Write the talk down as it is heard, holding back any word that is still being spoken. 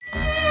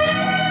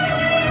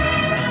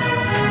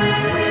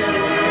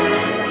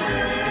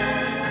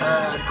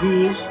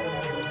ghouls.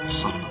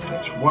 Son of a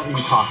bitch, what are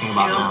you talking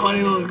about now?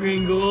 Funny little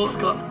green ghouls.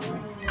 What?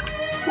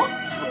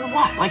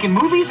 Like in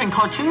movies and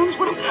cartoons?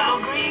 What?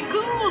 Green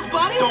ghouls,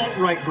 buddy. Don't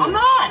write ghouls. I'm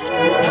not.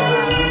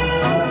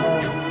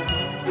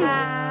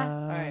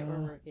 All right,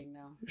 we're working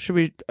now. Should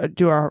we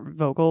do our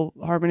vocal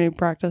harmony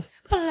practice?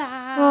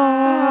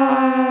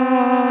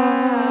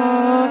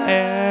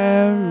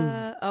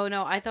 Oh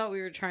no, I thought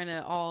we were trying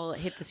to all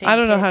hit the same. I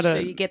don't know pitch, how to- So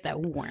you get that.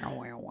 Wow,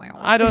 wow, wow.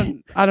 I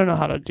don't know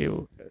how to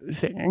do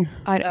singing.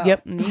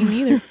 Yep, me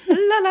neither.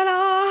 La la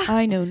la.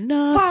 I know Fa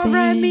nothing.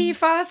 re mi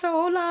fa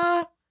sol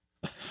la.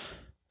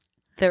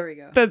 There we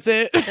go. That's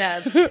it.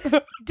 That's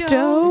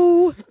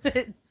Doe.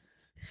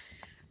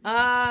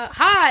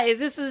 Hi,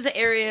 this is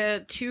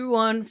Area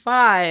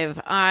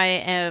 215. I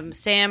am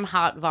Sam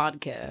Hot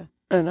Vodka.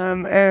 And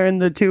I'm Aaron,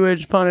 the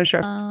 2-inch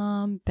Punisher.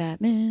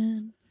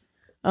 Batman.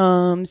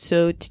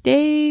 So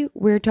today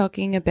we're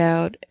talking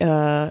about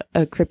a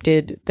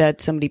cryptid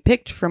that somebody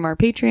picked from our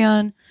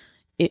Patreon.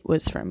 It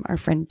was from our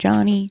friend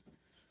Johnny.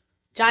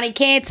 Johnny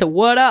Cancer,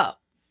 what up?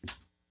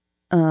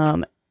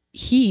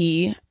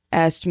 He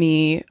asked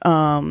me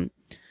to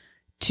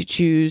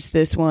choose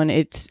this one.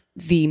 It's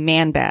the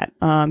Man Bat.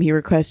 He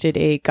requested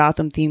a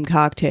Gotham themed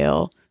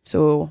cocktail.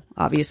 So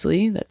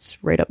obviously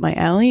that's right up my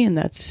alley, and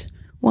that's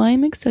why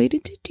I'm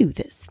excited to do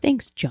this.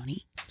 Thanks,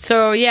 Johnny.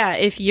 So yeah,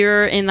 if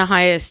you're in the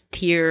highest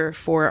tier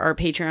for our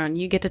Patreon,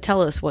 you get to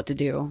tell us what to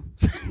do.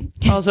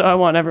 Also, I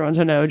want everyone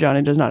to know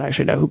Johnny does not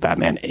actually know who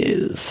Batman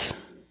is.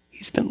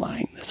 He's been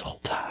lying this whole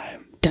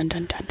time. Dun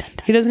dun dun dun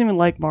dun. He doesn't even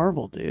like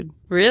Marvel, dude.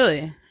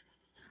 Really?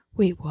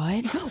 Wait,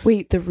 what?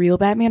 Wait, the real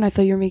Batman? I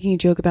thought you were making a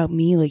joke about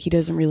me, like he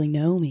doesn't really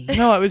know me.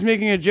 No, I was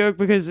making a joke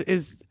because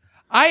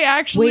I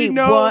actually Wait,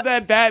 know what?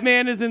 that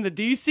Batman is in the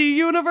DC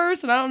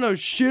universe, and I don't know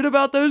shit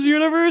about those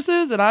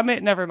universes.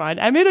 And never mind.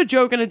 I made a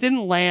joke and it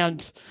didn't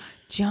land.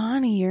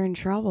 Johnny, you're in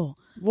trouble.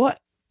 What?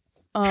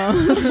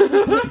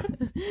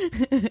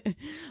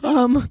 I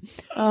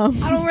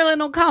don't really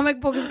know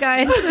comic books,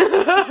 guys.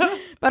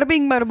 Bada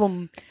bing, bada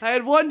boom. I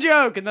had one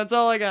joke, and that's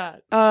all I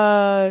got.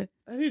 I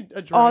need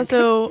a drink.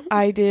 Also,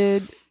 I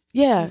did.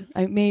 Yeah,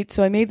 I made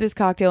this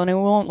cocktail, and I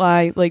won't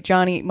lie, like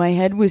Johnny, my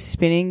head was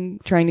spinning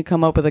trying to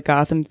come up with a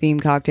Gotham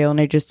themed cocktail, and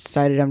I just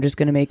decided I'm just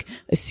going to make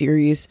a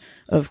series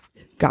of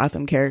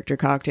Gotham character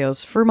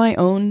cocktails for my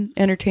own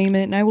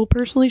entertainment, and I will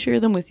personally share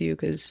them with you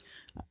because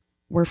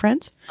we're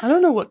friends. I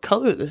don't know what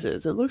color this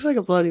is. It looks like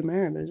a Bloody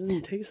Mary, but it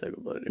doesn't taste like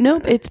a Bloody Mary.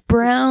 Nope, it's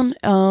brown.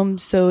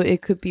 So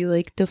it could be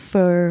like the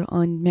fur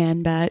on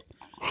Man Bat.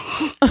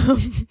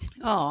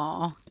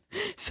 Aw.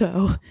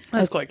 So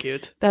That's quite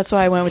cute. that's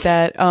why I went with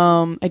that.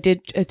 I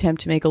did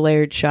attempt to make a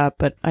layered shot,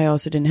 but I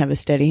also didn't have a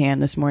steady hand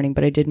this morning.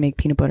 But I did make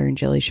peanut butter and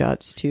jelly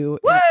shots too,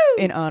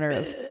 in honor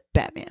of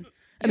Batman.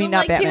 I mean, don't not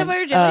like Batman. peanut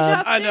butter jelly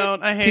shots? I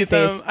don't. I hate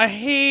Two-Face. them. I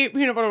hate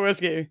peanut butter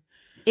whiskey.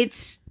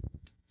 It's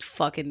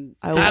fucking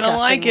I don't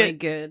like disgustingly it.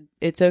 good.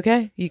 It's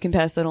okay. You can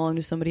pass that along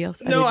to somebody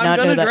else. I No, did I'm not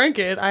know gonna that. drink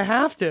it. I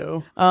have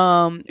to.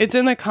 Um, It's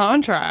in the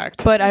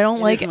contract. but I don't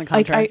It like. is in the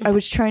Like contract. I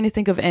was trying to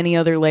think of any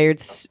other layered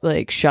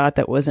like shot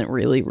that wasn't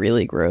really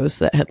really gross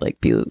that had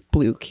like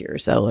blue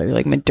curacao or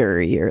like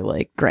Maduri or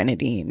like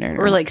grenadine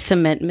Or like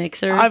cement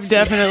mixers. I've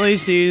definitely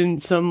seen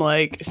some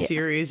like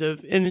series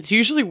of, and it's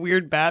usually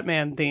weird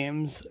Batman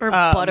themes Or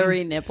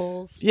buttery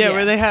nipples. Yeah,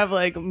 where they have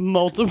like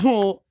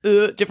multiple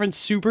different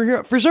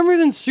superhero. For some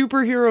reason,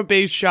 superhero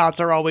based shots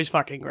are always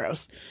fucking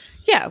gross.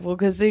 yeah. Well,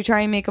 because they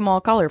try and make them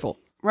all colorful.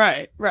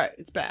 Right.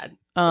 It's bad.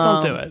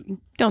 Don't do it.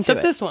 Don't Except do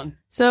it. this one.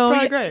 So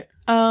Probably yeah, great.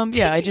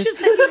 yeah, I just.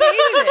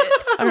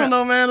 I don't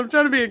know, man. I'm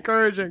trying to be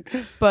encouraging.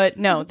 But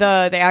no, the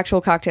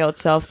actual cocktail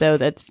itself, though,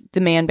 that's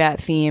the Man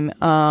Bat theme.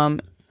 I'm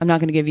not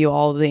going to give you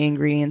all the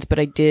ingredients, but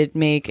I did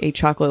make a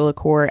chocolate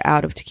liqueur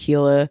out of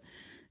tequila,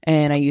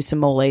 and I used some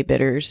mole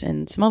bitters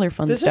and some other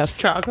fun There's stuff.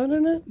 chocolate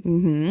in it.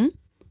 Mm-hmm.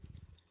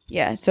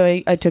 Yeah, so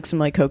I took some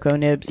like cocoa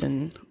nibs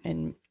and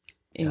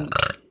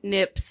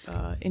Nips.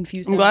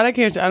 infused I'm them. glad I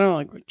can't. I don't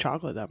like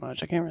chocolate that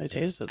much. I can't really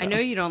taste it. I though. know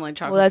you don't like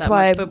chocolate. Well, that's that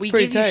why much, but it's we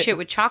pretty give you tight. shit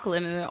with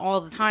chocolate in it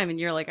all the time, and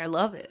you're like, I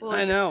love it.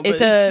 I know, but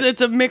it's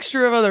it's a- a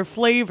mixture of other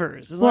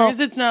flavors. As long as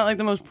it's not like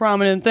the most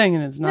prominent thing,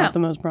 and it's not No. the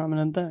most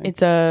prominent thing.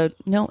 It's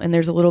and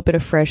there's a little bit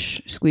of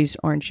fresh squeezed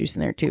orange juice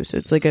in there too, so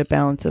it's like a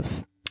balance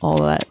of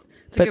all of that.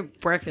 It's like a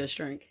breakfast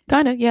drink.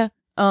 Kind of, yeah.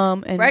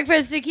 And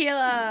Breakfast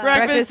tequila.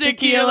 breakfast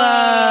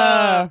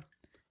tequila.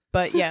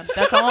 But yeah,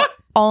 that's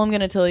all I'm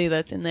going to tell you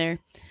that's in there.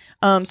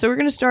 So we're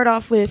going to start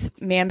off with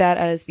Man Bat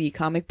as the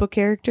comic book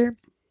character.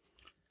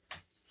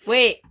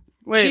 Wait.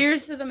 Wait.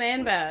 Cheers to the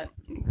Man Bat.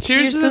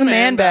 Cheers to the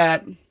Man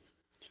Bat.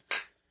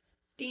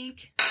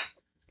 Dink.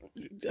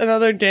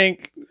 Another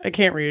dink. I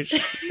can't reach.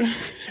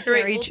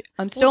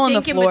 I'm still on the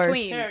dink floor. In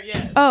between.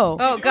 Yeah. Oh.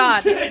 Oh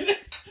God.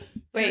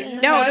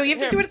 Wait. No, you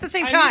have to do it at the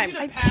same time.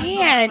 I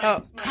can't.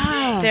 Oh.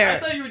 Ah. I There.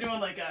 thought you were doing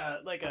like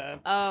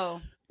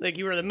Oh.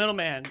 you were the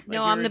middleman. Like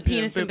No, you I'm were the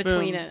penis in boom,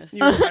 between boom. us.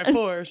 You were by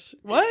force.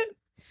 What?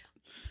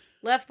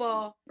 Left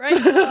ball.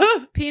 Right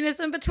ball. Penis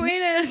in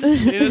between us.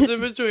 Penis in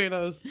between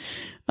us.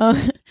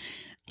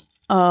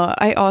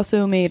 I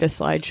also made a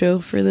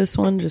slideshow for this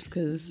one just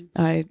because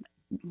I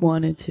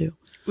wanted to.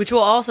 which will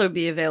also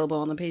be available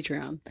on the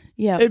Patreon.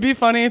 Yeah. It'd be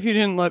funny if you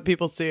didn't let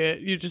people see it.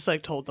 You just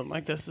like told them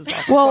like this is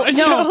off the Well, slideshow.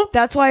 no,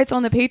 that's why it's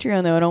on the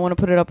Patreon though. I don't want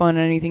to put it up on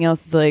anything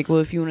else. It's like, well,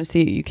 if you want to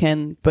see it, you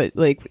can. But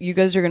like, you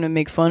guys are gonna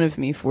make fun of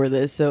me for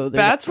this, so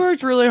Bats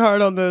worked really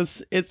hard on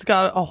this. It's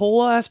got a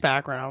whole ass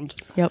background.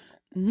 Yep.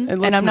 It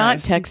looks And I'm not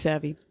nice. tech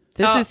savvy.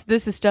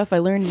 This is stuff I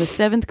learned in the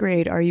 7th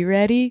grade. Are you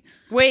ready?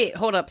 Wait,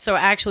 hold up. So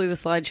actually, the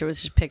slideshow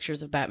is just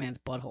pictures of Batman's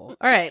butthole.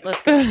 All right,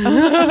 let's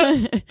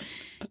go.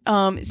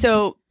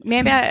 So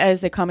Man-Bat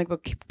as a comic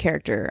book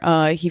character,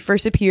 he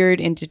first appeared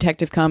in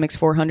Detective Comics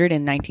 400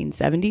 in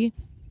 1970.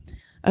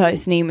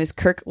 His name is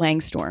Kirk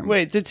Langstorm.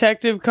 Wait,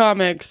 Detective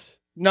Comics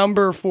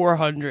number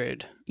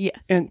 400. Yes.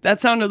 And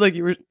that sounded like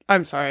you were.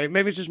 I'm sorry.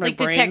 Maybe it's just my Like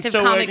brain Detective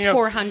still Comics waking up.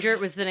 400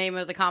 was the name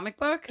of the comic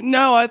book.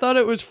 No, I thought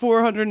it was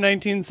 400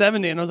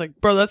 1970, and I was like,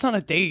 bro, that's not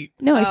a date.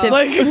 No, I said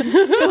Like-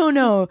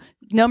 no.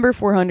 Number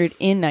 400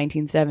 in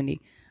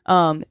 1970.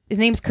 His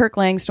name's Kirk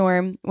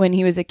Langstorm. When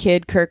he was a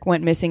kid, Kirk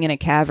went missing in a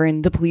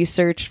cavern. The police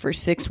searched for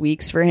 6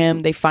 weeks for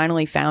him. They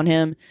finally found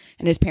him,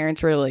 and his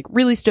parents were like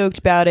really stoked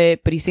about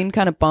it, but he seemed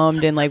kind of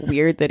bummed and like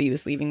weird that he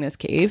was leaving this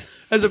cave.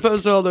 As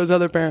opposed to all those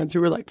other parents who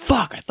were like,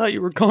 fuck, I thought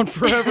you were gone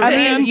forever. I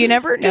man. mean, you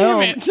never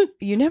know. Damn it.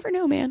 You never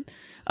know, man.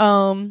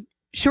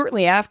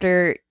 Shortly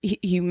after,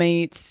 he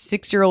meets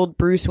 6-year-old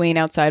Bruce Wayne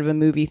outside of a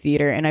movie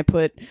theater, and I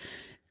put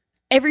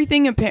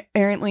everything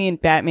apparently in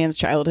Batman's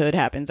childhood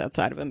happens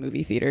outside of a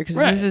movie theater because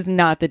Right. this is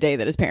not the day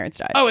that his parents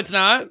died. Oh, it's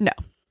not? No.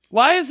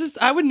 Why is this?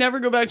 I would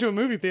never go back to a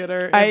movie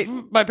theater if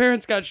my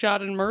parents got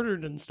shot and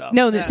murdered and stuff.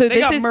 No, so they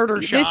this got is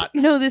murder shot.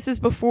 This is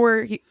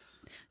before he.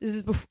 This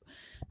is before.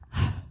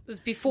 It was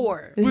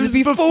before. This Was is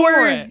before.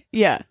 before it.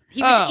 Yeah.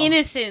 He was Oh.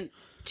 innocent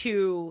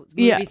to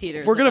movie Yeah.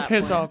 theaters. We're at gonna that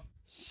piss point. off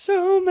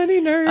so many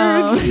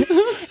nerds.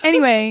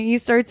 Anyway, he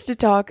starts to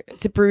talk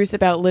to Bruce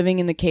about living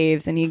in the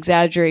caves, and he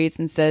exaggerates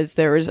and says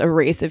there was a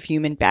race of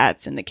human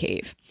bats in the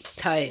cave.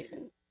 Tight.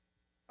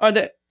 Are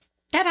they?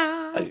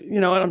 Ta-da! You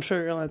know what? I'm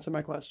sure you'll answer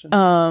my question.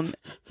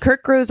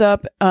 Kirk grows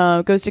up,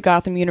 goes to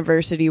Gotham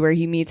University, where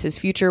he meets his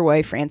future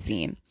wife,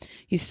 Francine.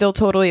 He's still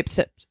totally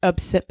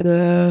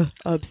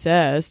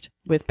obsessed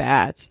with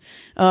bats.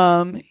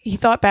 He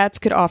thought bats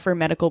could offer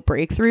medical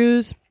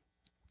breakthroughs.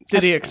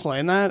 Did he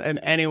explain that in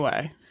any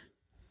way?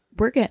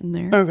 We're getting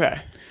there.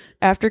 Okay.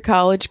 After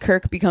college,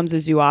 Kirk becomes a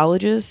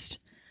zoologist.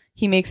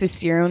 He makes a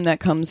serum that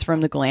comes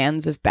from the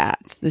glands of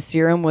bats. The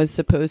serum was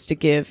supposed to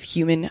give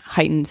human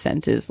heightened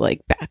senses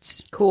like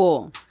bats.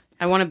 Cool.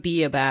 I want to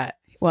be a bat.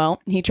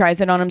 Well, he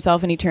tries it on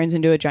himself and he turns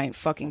into a giant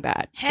fucking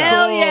bat.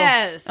 Hell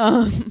yes!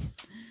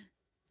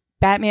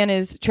 Batman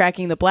is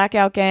tracking the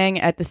Blackout Gang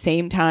at the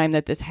same time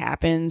that this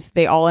happens.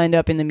 They all end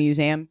up in the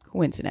museum,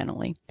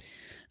 coincidentally.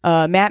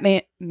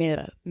 Man-Bat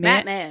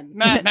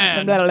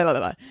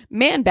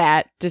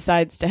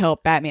decides to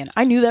help Batman.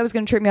 I knew that was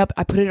going to trip me up.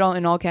 I put it all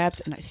in all caps,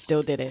 and I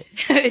still did it.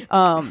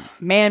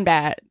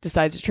 Man-Bat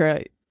decides to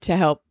try to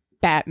help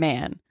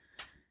Batman.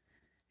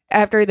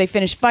 After they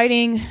finish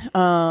fighting,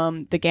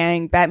 the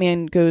gang,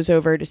 Batman goes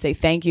over to say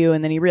thank you,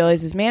 and then he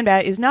realizes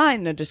Man-Bat is not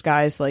in a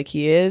disguise like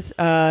he is.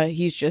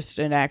 He's just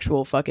an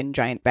actual fucking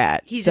giant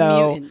bat. He's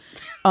a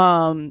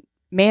mutant.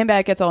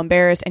 Man-Bat gets all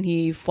embarrassed and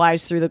he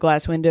flies through the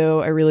glass window.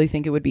 I really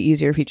think it would be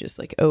easier if he just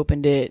like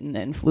opened it and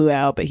then flew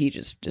out, but he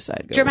just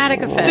decided to go Dramatic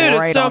effect. Dude,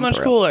 right it's so on much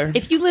through. cooler.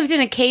 If you lived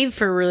in a cave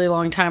for a really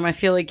long time, I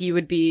feel like you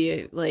would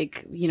be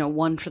like,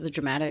 one for the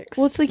dramatics.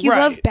 Well, it's like you Right.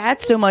 love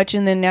bats so much,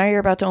 and then now you're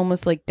about to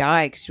almost like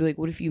die because you're like,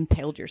 what if you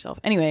impaled yourself?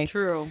 Anyway,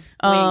 true.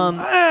 Um,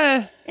 Wings.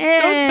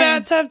 Don't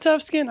bats have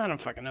tough skin? I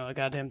don't fucking know a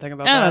goddamn thing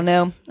about I bats. don't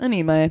know. I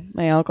need my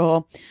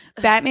alcohol.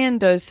 Batman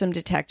does some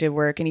detective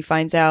work, and he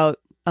finds out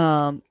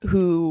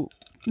who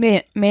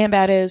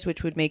Man-Bat is,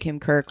 which would make him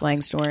Kirk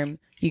Langstorm.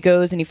 He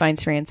goes and he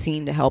finds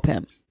Francine to help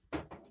him. All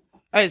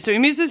right, so he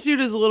meets this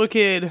dude as a little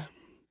kid.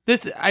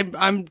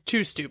 I'm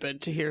too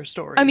stupid to hear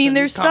stories. I mean, and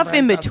there's stuff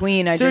in comprehend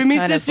between. I So just he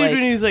meets kind this of dude like,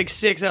 when he's like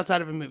 6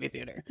 outside of a movie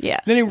theater. yeah.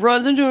 Then he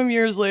runs into him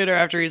years later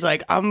after he's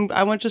like,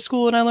 I went to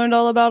school and I learned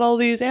all about all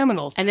these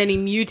aminals. And then he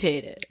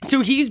mutated.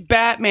 So he's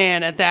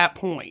Batman at that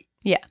point.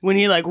 Yeah. When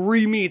he like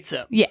re-meets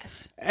him.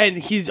 Yes. And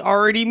he's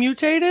already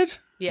mutated?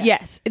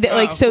 Yes.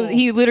 Like, so cool.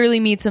 he literally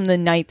meets him the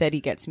night that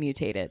he gets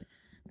mutated.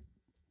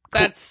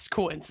 That's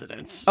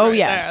coincidence. Oh, right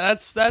yeah. there.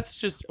 That's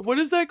just, what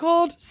is that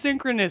called?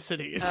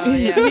 Synchronicities. Oh,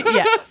 yeah.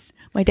 Yes.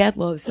 My dad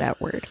loves that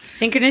word.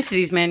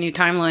 Synchronicities, man. Your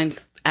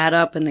timelines add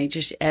up and they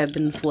just ebb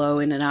and flow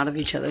in and out of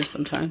each other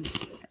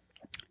sometimes.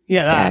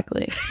 Yeah, that.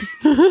 Exactly.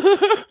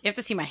 You have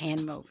to see my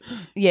hand move.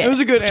 Yeah. It was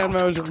a good hand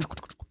motion.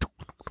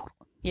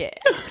 Yeah.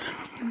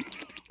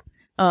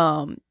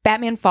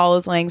 Batman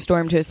follows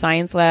Langstorm to a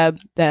science lab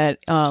that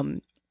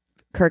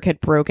Kirk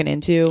had broken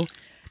into.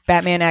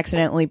 Batman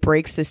accidentally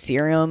breaks the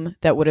serum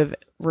that would have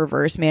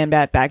reversed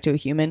Man-Bat back to a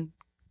human.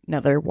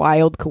 Another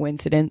wild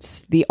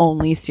coincidence. The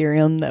only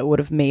serum that would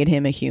have made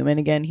him a human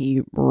again,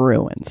 he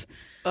ruins.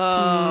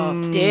 Oh,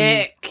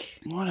 dick.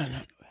 What an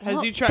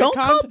Has he tried Don't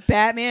call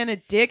Batman a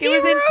dick. It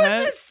was an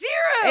ruined the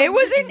serum. it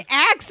was an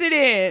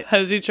accident.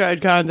 Has he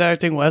tried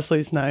contacting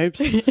Wesley Snipes?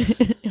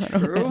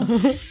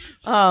 True.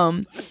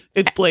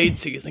 It's Blade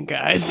season,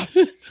 guys.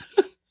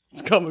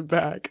 It's coming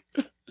back.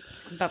 I'm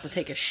about to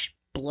take a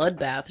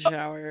bloodbath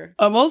shower.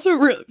 I'm also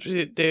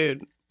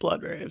dude,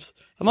 blood raves.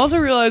 I'm also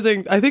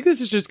realizing I think this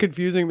is just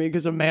confusing me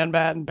because of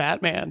Man-Bat and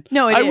Batman.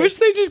 No, I is. wish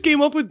they just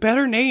came up with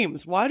better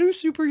names. Why do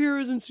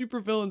superheroes and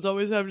supervillains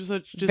always have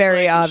just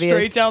Very obvious.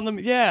 straight down the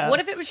What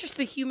if it was just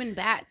the human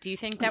bat? Do you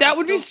think that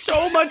would be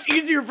so much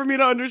easier for me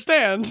to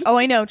understand? Oh,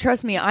 I know.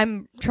 Trust me.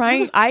 I'm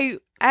trying. I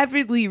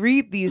avidly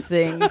read these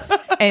things,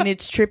 and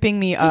it's tripping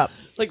me up.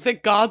 Like,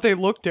 thank God they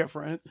look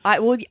different. I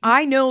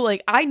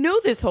know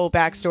this whole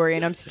backstory,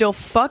 and I'm still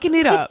fucking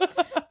it up.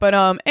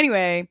 But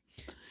anyway,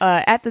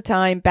 at the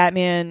time,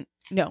 Batman.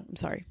 No, I'm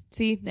sorry.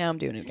 See, now I'm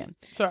doing it again.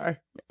 Sorry.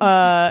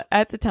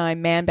 At the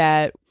time,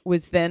 Man-Bat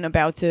was then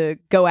about to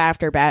go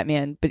after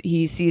Batman, but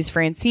he sees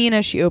Francine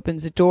as she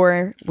opens the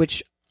door,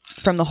 which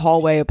from the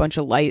hallway, a bunch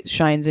of light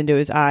shines into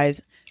his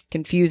eyes,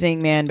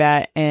 confusing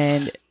Man-Bat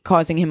and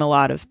causing him a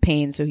lot of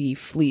pain, so he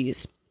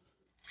flees.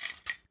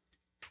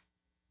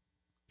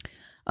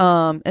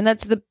 And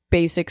that's the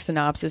basic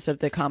synopsis of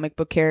the comic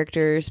book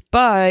characters,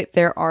 but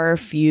there are a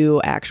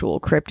few actual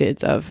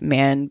cryptids of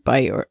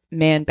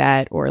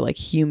Man-Bat or like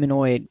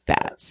humanoid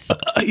bats.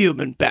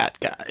 Human bat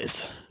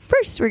guys.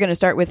 First, we're going to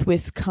start with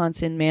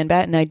Wisconsin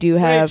Man-Bat, and I do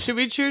have... Wait, should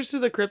we cheers to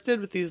the cryptid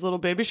with these little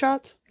baby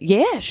shots?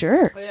 Yeah,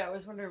 sure. Oh yeah, I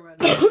was wondering about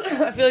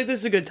that. I feel like this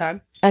is a good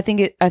time. I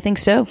think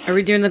so. Are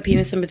we doing the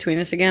penis in between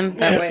us again?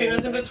 That way.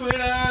 Penis in between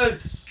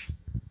us.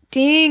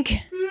 Dink.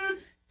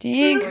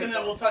 And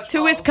then we'll touch To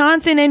balls.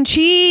 Wisconsin and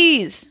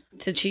cheese.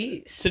 To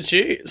cheese. To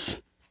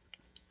cheese.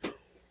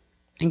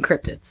 And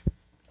cryptids.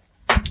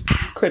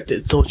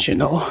 Cryptids, don't you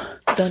know?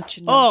 Don't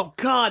you know? Oh,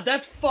 God,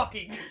 that's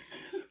fucking...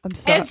 I'm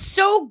sorry. It's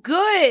so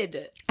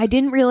good. I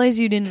didn't realize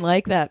you didn't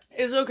like that.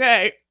 It's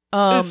okay.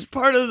 It's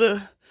part of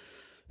the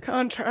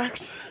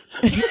contract.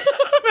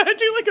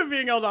 Imagine like I'm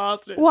being held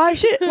hostage.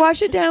 Wash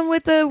it down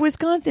with the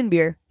Wisconsin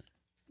beer.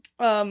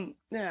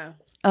 Yeah.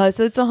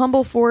 So it's a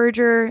humble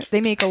forager. They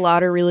make a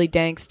lot of really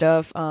dank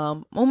stuff.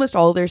 Almost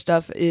all their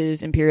stuff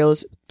is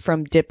Imperials,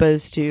 from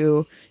Dippas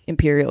to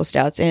Imperial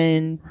Stouts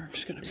and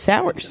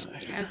sours.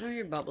 Guys, are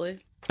you bubbly?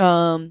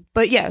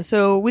 But yeah,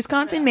 so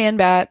Wisconsin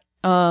Man-Bat.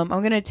 I'm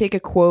gonna take a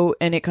quote,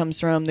 and it comes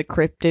from the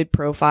Cryptid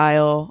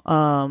Profile,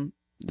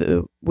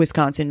 the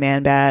Wisconsin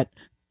Man-Bat,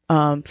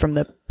 from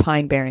the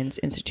Pine Barrens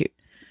Institute.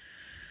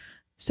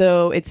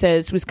 So it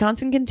says,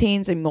 Wisconsin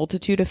contains a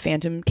multitude of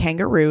phantom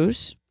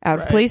kangaroos,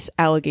 out-of-place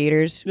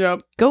alligators,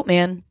 Yep.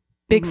 goatman,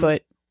 Bigfoot,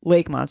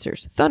 lake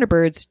monsters,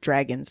 thunderbirds,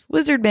 dragons,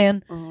 lizard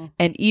man,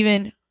 and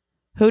even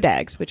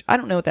hodags, which I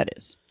don't know what that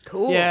is.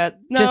 Cool. Yeah.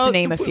 Just to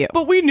name a few.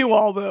 But we knew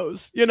all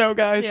those,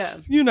 guys.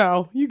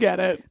 Yeah. You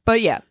get it.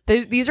 But yeah,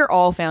 these are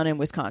all found in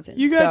Wisconsin.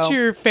 You got So-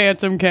 your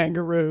phantom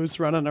kangaroos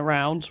running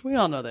around. We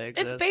all know they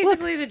exist. It's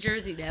basically the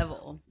Jersey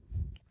Devil.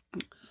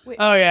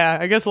 Oh, yeah.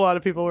 I guess a lot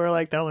of people were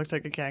like, that looks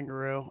like a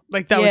kangaroo.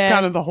 Like, that was Yeah.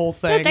 kind of the whole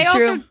thing. They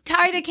true. also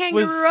tied a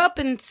kangaroo up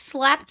and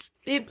slapped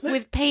it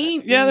with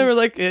paint. Yeah, they were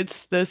like,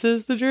 this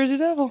is the Jersey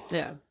Devil.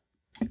 Yeah.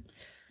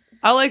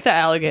 I like the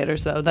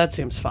alligators, though. That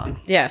seems fun.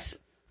 Yes.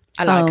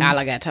 I like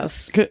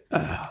alligators.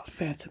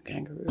 Phantom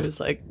kangaroos,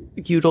 like,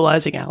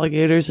 utilizing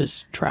alligators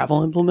as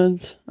travel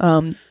implements.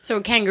 So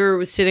a kangaroo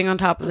was sitting on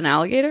top of an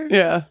alligator?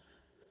 Yeah.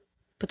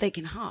 But they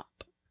can hop.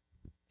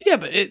 Yeah,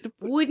 but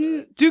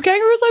Wouldn't do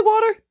kangaroos like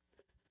water?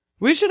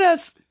 We should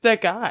ask that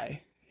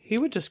guy. He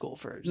went to school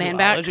for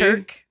Man-Bat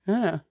zoology. Kirk?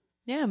 Yeah.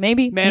 Yeah,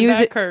 maybe.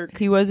 Man-Bat Kirk.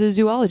 He was a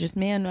zoologist.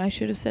 Man, I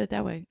should have said it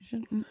that way.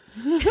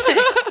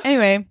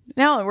 Anyway,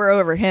 now that we're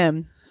over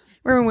him,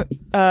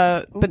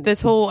 but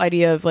this whole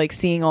idea of like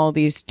seeing all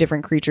these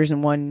different creatures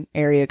in one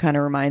area kind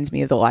of reminds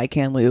me of the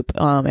Lycan loop,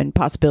 and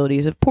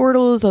possibilities of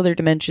portals, other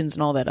dimensions,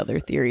 and all that other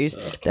theories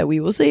that we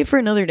will save for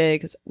another day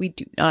because we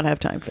do not have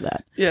time for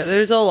that. Yeah,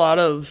 there's a lot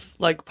of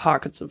like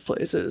pockets of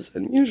places,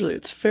 and usually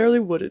it's fairly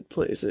wooded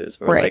places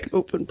or Right. like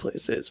open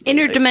places. where,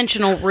 like,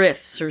 interdimensional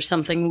rifts or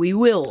something we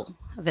will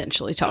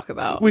eventually talk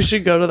about. we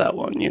should go to that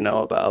one you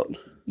know about.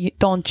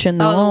 Don't you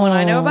know? Oh, the one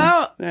I know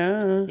about?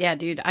 Yeah. Yeah,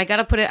 dude. I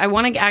gotta put it. I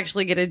want to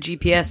actually get a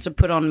GPS to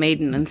put on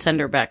Maiden and send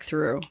her back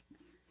through.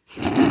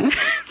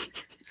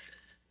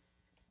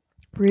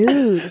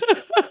 Rude.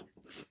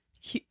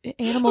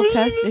 Animal I'm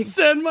gonna testing.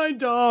 send my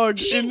dog.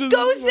 She into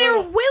goes this there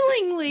world.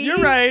 willingly. You're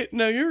right.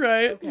 No, you're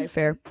right. Okay,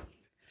 fair.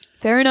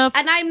 Fair enough.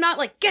 And I'm not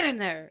like, get in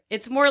there.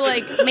 It's more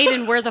like,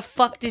 Maiden, where the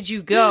fuck did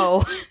you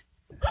go?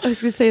 I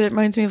was gonna say that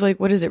reminds me of like,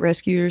 what is it,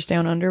 Rescuers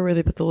Down Under, where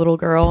they put the little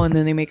girl and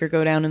then they make her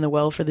go down in the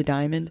well for the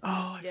diamond.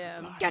 Oh, Yeah.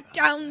 Get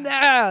down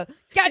there!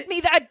 Get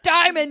me that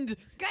diamond!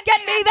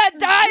 Get me that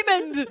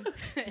diamond!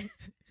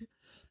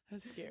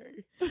 that's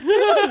scary.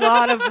 There's a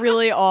lot of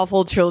really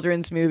awful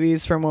children's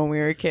movies from when we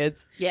were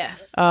kids.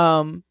 Yes.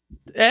 And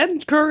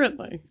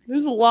currently,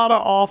 there's a lot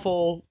of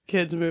awful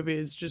kids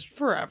movies just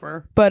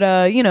forever. But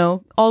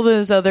all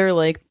those other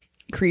like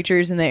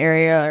creatures in the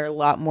area are a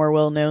lot more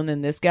well known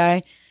than this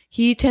guy.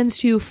 He tends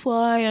to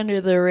fly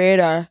under the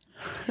radar.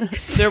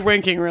 They're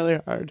winking really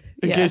hard,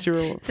 in Yeah. case you were.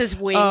 It says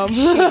wink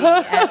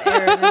shitty at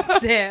Aaron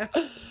and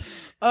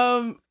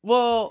Sam.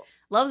 Well,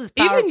 Love this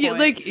PowerPoint.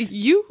 even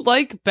you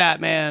like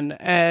Batman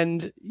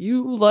and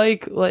you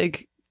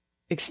like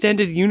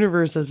extended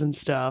universes and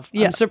stuff.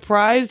 Yeah. I'm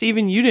surprised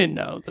even you didn't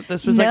know that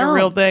this was like a No.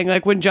 real thing.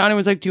 Like when Johnny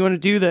was like, "Do you want to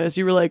do this?"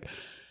 You were like,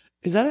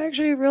 "Is that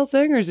actually a real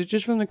thing, or is it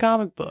just from the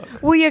comic book?"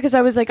 Well, yeah, because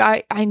I was like,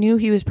 I knew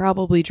he was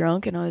probably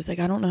drunk, and I was like,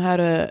 I don't know how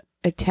to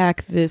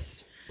attack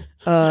this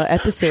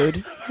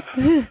episode.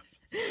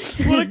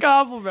 What a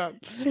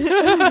compliment!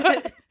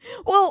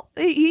 Well,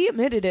 he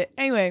admitted it.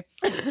 Anyway,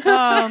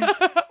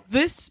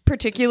 this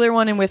particular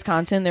one in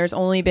Wisconsin, there's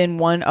only been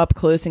one up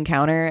close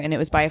encounter, and it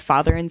was by a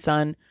father and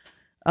son.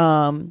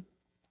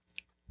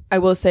 I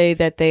will say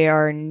that they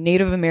are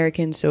Native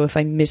American, so if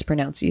I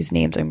mispronounce these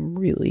names, I'm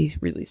really,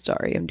 really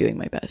sorry. I'm doing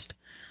my best.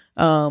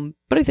 But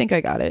I think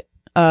I got it.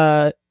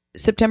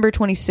 September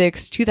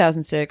 26,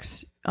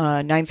 2006,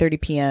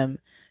 9:30 p.m.,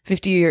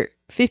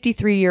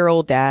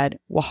 53-year-old dad,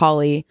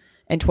 Wahali,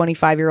 and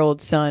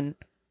 25-year-old son,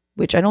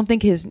 which I don't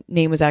think his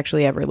name was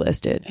actually ever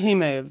listed. He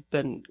may have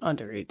been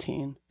under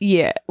 18.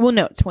 Yeah. Well,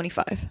 no,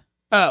 25.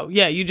 Oh,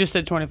 yeah, you just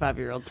said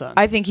 25-year-old son.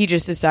 I think he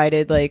just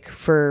decided, like,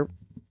 for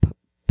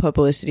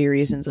publicity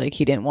reasons, like,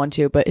 he didn't want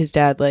to, but his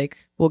dad,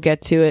 like, we'll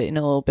get to it in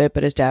a little bit,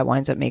 but his dad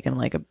winds up making,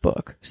 like, a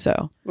book,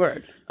 so.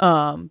 Word.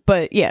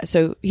 But, yeah,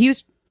 so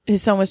his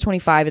son was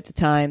 25 at the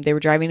time. They were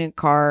driving in a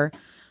car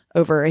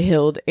over a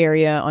hilled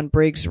area on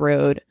Briggs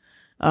Road,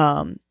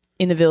 in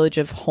the village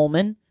of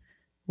Holman,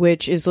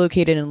 which is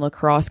located in La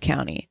Crosse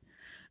County.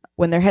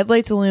 When their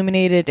headlights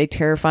illuminated, a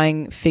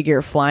terrifying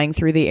figure flying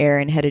through the air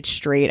and headed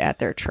straight at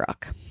their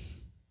truck.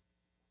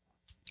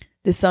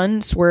 The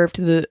son swerved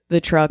to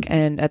the truck,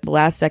 and at the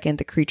last second,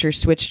 the creature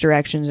switched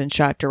directions and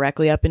shot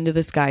directly up into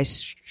the sky,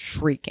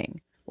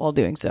 shrieking while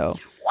doing so.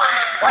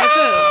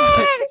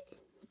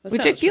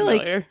 Which I feel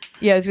like,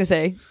 yeah, I was gonna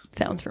say,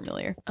 sounds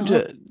familiar.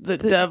 The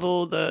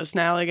devil, the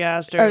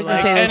snallygaster. I was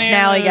gonna say the any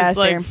of those, snallygaster.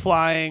 like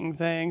flying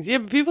things. Yeah,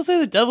 but people say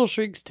the devil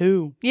shrieks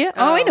too. Yeah.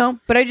 Oh, I know,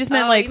 but I just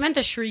meant like you meant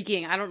the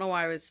shrieking. I don't know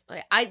why I was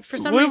like, for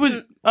some What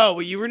reason.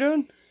 what you were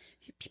doing?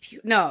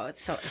 No,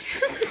 it's so.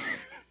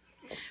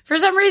 For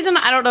some reason,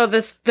 I don't know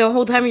this. The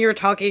whole time you were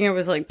talking, I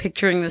was like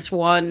picturing this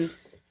one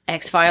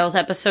X-Files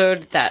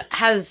episode that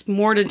has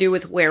more to do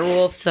with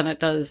werewolves than it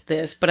does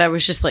this. But I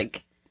was just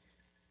like,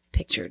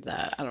 pictured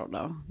that. I don't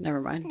know. Never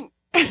mind.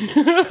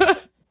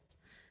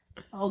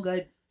 all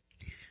good.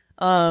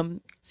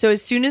 So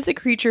as soon as the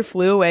creature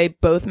flew away,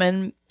 both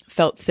men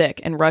felt sick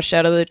and rushed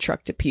out of the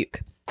truck to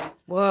puke.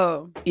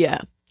 Whoa. Yeah.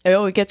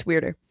 Oh, it gets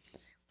weirder.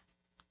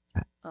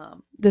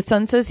 The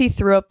son says he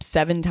threw up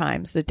 7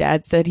 times. The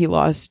dad said he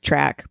lost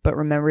track, but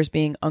remembers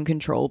being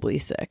uncontrollably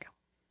sick.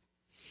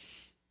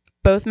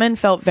 Both men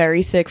felt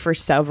very sick for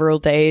several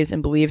days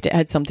and believed it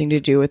had something to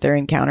do with their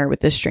encounter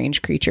with this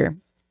strange creature.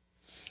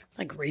 It's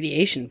like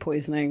radiation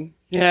poisoning.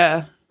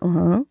 Yeah.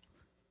 Uh-huh.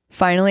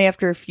 Finally,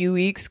 after a few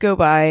weeks go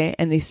by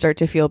and they start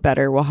to feel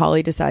better,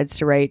 Wahali decides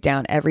to write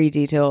down every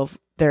detail of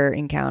their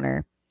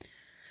encounter.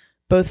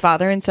 Both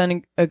father and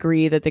son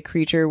agree that the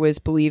creature was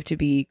believed to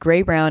be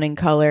gray-brown in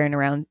color and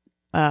around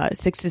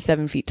 6 to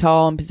 7 feet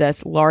tall and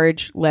possessed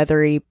large,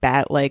 leathery,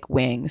 bat-like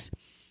wings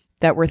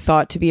that were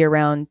thought to be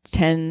around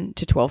 10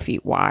 to 12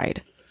 feet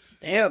wide.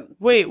 Damn.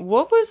 Wait,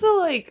 what was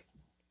the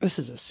This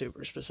is a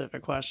super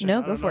specific question. No,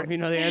 I go don't for know it. if you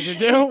know the answer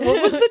to.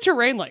 What was the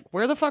terrain like?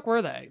 Where the fuck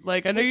were they?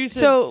 Like, I know you said.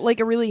 So, like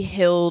a really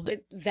hilled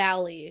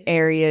Valley.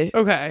 area.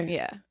 Okay.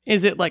 Yeah.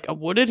 Is it like a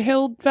wooded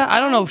hill?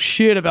 I don't know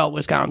shit about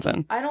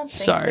Wisconsin. I don't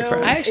think Sorry, so.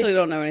 friends. I actually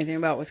don't know anything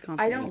about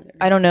Wisconsin. Either.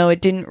 I don't know. It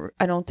didn't.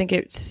 I don't think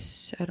it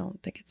said.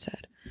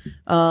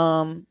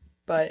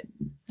 But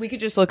we could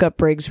just look up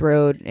Briggs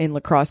Road in La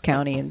Crosse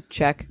County and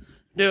check.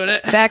 Doing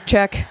it. Fact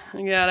check.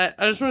 I got it.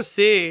 I just want to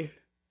see.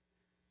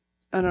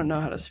 I don't know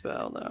how to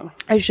spell though.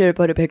 I should have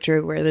put a picture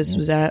of where this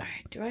was at.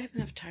 Do I have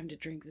enough time to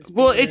drink this?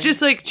 Well, beer? it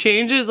just like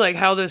changes like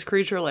how this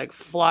creature like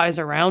flies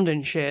around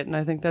and shit, and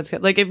I think that's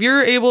like if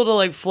you're able to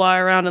like fly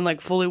around in like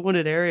fully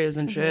wooded areas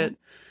and shit,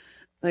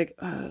 like.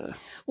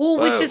 Well,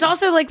 which is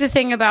also like the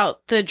thing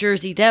about the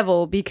Jersey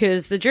Devil,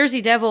 because the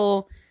Jersey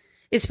Devil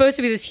is supposed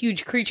to be this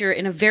huge creature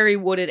in a very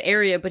wooded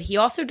area, but he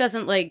also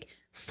doesn't like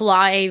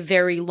fly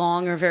very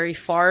long or very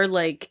far.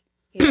 Like,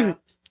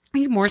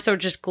 he more so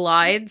just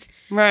glides.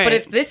 Right. But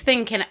if this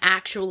thing can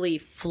actually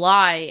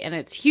fly and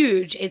it's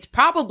huge, it's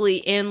probably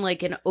in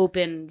like an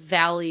open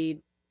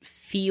valley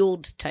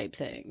field type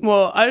thing.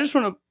 Well, I just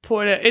want to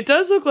point out, it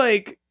does look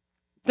like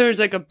there's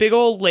like a big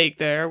old lake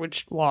there,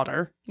 which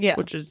water, Yeah.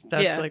 which is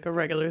that's like a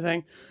regular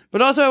thing.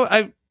 But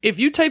also, if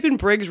you type in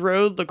Briggs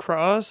Road, La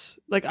Crosse,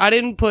 like I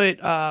didn't put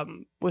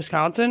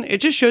Wisconsin, it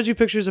just shows you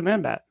pictures of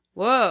Man-Bat.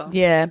 Whoa.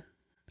 Yeah.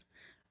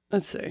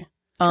 Let's see.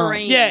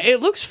 Terrain. Yeah, it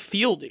looks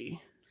fieldy.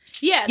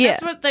 Yeah, Yeah.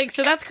 that's what like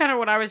so that's kind of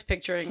what I was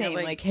picturing. Same,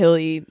 Like, like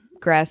hilly,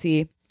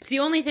 grassy. it's the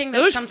only thing It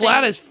that's looks something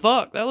flat as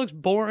fuck. That looks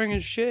boring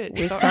as shit.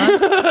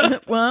 Wisconsin.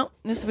 Well,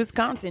 it's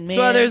Wisconsin, man. That's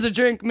why there's a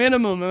drink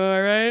minimum, am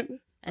I right?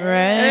 right.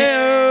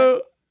 Heyo.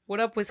 What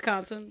up,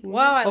 Wisconsin?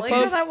 Wow, I like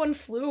how that one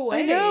flew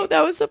away. I know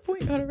that was the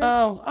point.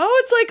 Oh,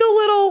 it's like a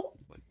little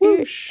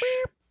whoosh.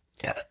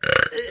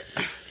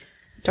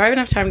 Do I have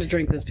enough time to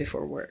drink this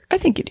before work? I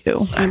think you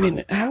do. I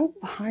mean, how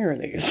high are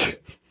these?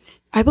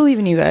 I believe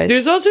in you guys.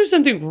 There's also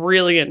something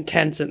really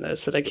intense in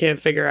this that I can't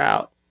figure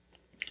out.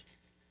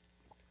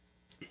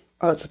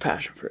 Oh, it's the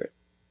passion fruit.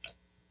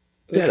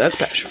 Yeah, that's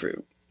passion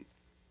fruit.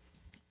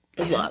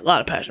 A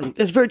lot of passion.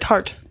 It's very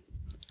tart.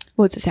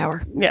 Well, it's a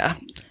sour. Yeah.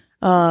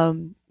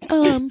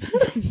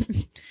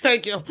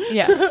 Thank you.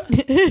 Yeah.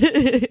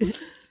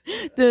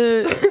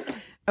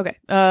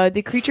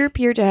 The creature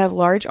appeared to have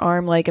large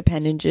arm-like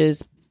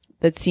appendages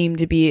that seemed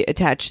to be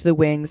attached to the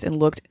wings and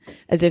looked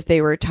as if they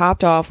were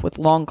topped off with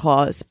long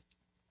claws.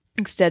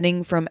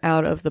 Extending from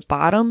out of the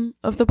bottom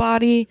of the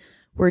body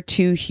were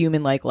two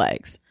human-like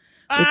legs.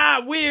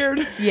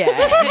 Weird.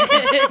 Yeah.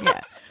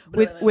 Yeah.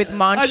 With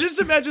I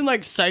just imagine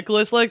like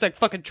cyclist legs, like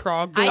fucking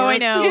Trogdor. I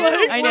know.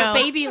 I know. Or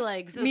baby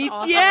legs. Is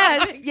awesome.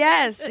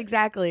 Yes,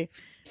 exactly.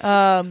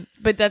 But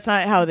that's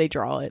not how they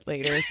draw it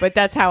later. But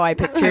that's how I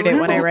pictured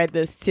it when I read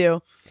this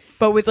too.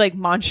 But with like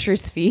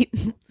monstrous feet,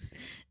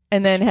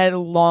 and then had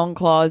long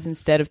claws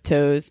instead of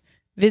toes,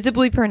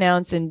 visibly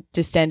pronounced and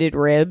distended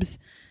ribs.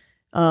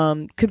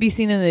 Could be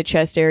seen in the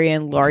chest area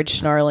and large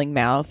snarling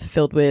mouth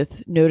filled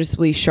with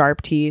noticeably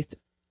sharp teeth.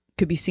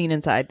 Could be seen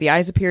inside. The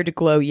eyes appeared to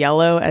glow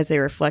yellow as they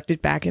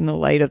reflected back in the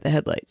light of the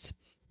headlights.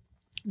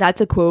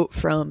 That's a quote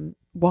from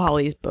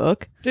Wally's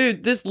book.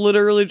 Dude, this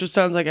literally just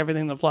sounds like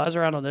everything that flies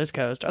around on this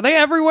coast. Are they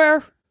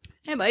everywhere?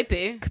 It might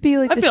be. Could be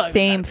like I the feel like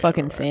same that'd be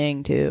fucking everywhere.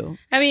 thing too.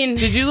 I mean,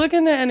 Did you look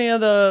into any of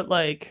the,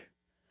 like,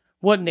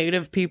 what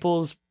native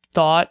peoples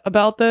thought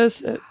about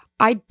this?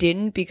 I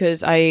didn't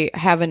because I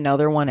have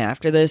another one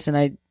after this,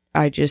 and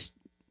I just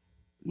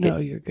No,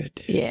 you're good,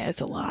 dude. yeah,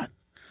 it's a lot.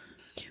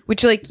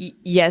 Which, like,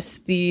 yes,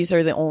 these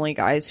are the only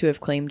guys who have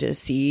claimed to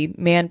see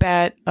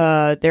Man-Bat.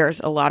 There's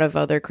a lot of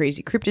other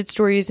crazy cryptid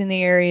stories in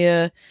the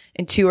area,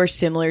 and two are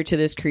similar to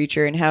this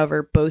creature. And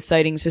however, both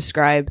sightings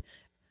describe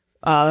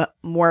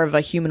more of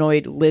a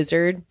humanoid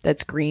lizard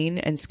that's green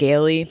and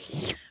scaly.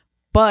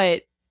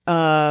 But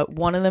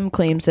one of them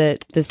claims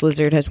that this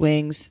lizard has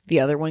wings. The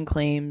other one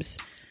claims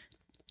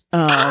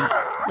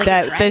like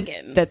a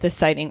dragon. that the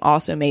sighting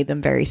also made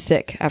them very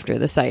sick after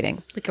the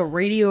sighting. Like a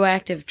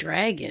radioactive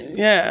dragon.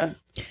 Yeah.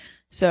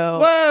 So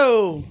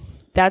Whoa!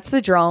 that's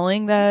the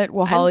drawing that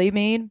Wahali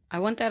made.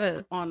 I want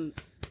that on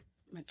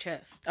my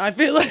chest. I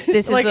feel like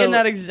This is like the- in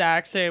that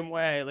exact same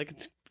way. Like,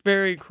 it's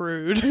very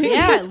crude.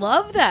 Yeah, I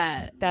love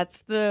that. That's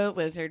the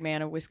lizard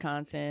man of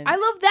Wisconsin. I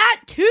love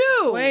that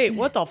too. Wait,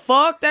 what the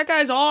fuck? That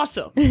guy's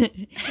awesome.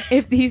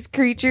 If these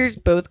creatures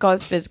both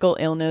cause physical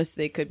illness,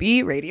 they could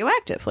be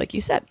radioactive, like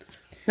you said.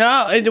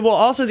 No, well,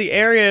 also the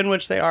area in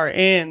which they are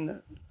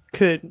in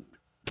could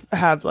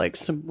have like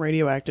some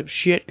radioactive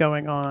shit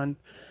going on.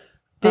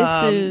 This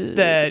is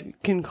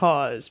that can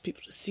cause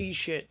people to see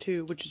shit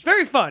too, which is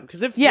very fun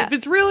because if Yeah.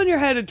 it's real in your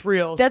head, it's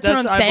real. That's what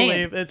I'm saying. I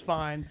believe it's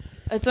fine.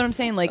 That's what I'm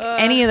saying. Like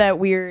any of that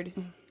weird.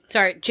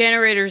 Sorry,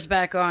 generator's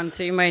back on,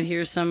 so you might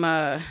hear some.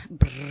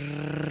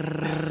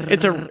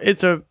 Is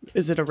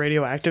it a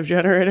radioactive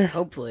generator?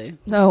 Hopefully,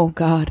 Oh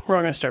God. We're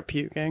all gonna start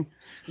puking.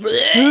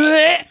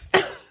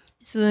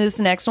 So this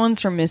next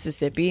one's from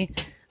Mississippi,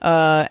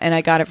 and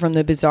I got it from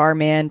the Bizarre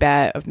Man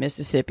Bat of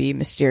Mississippi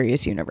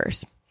Mysterious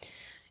Universe.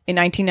 In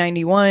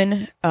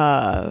 1991,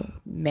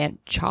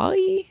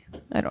 Manchali?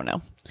 I don't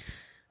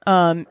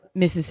know.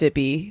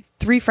 Mississippi.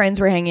 3 friends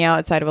were hanging out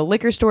outside of a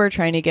liquor store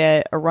trying to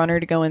get a runner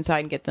to go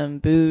inside and get them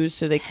booze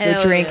so they could go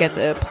Hell drink yeah. at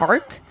the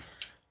park.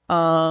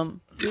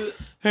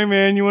 Hey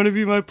man, you want to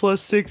be my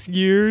 +6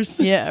 years?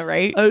 Yeah,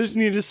 right? I just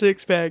need a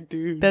 6-pack,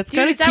 dude. That's dude,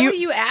 kind is of that cute. what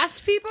you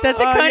ask people? That's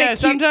a Oh, kind of yeah, cute.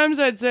 sometimes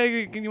I'd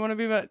say, "Can you want to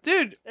be my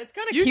dude?" That's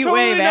kind of You cute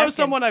totally way of know asking.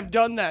 someone I've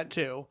done that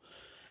to.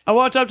 I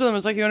walked up to them. I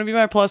was like, "You want to be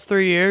my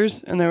 +3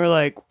 years?" And they were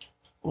like,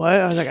 "What?"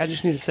 I was like, "I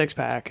just need a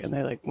 6-pack." And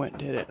they like went and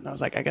did it. And I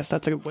was like, "I guess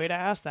that's a good way to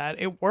ask that.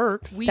 It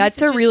works." We That's used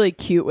to a just- really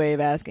cute way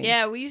of asking.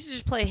 Yeah, we used to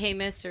just play Hey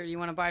Mister, you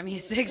want to buy me a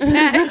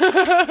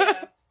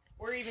 6-pack?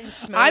 Or even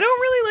smokes. I don't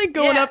really like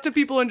going Yeah. up to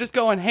people and just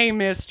going, "Hey,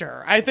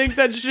 mister." I think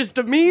that's just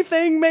a me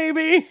thing,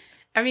 maybe.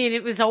 I mean,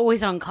 it was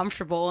always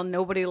uncomfortable and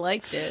nobody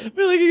liked it. I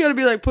feel like you gotta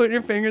be like putting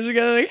your fingers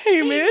together, like,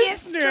 "Hey,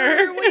 mister."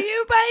 will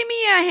you buy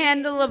me a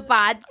handle of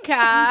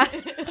vodka?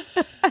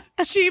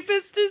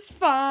 Cheapest is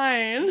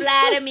fine.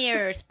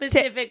 Vladimir,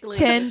 specifically.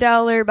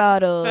 $10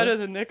 bottle. Better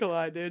than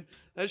Nikolai, dude.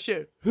 That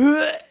shit.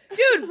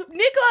 Dude,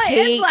 Nikolai and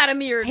Hate,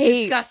 Vladimir are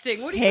hate,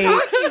 disgusting. What are hate. you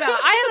talking about?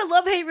 I had a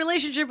love-hate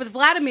relationship with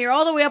Vladimir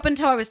all the way up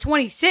until I was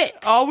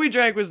 26. All we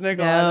drank was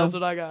Nikolai. No. That's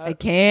what I got. I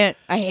can't.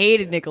 I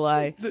hated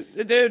Nikolai.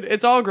 Dude,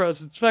 it's all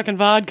gross. It's fucking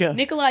vodka.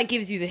 Nikolai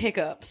gives you the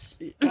hiccups.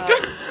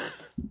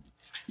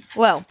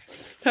 Well,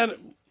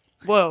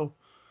 Whoa.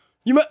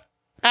 You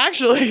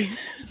actually.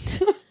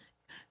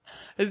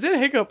 I did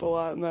hiccup a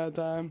lot in that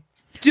time.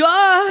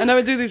 Duh! And I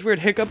would do these weird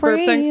hiccup burp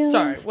things. Friends.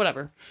 Sorry,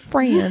 whatever.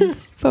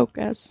 friends,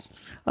 focus.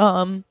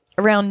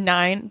 Around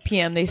 9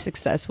 p.m., they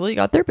successfully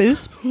got their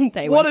booze.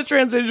 They What went, a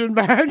transition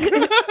back.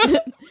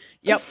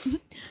 yep.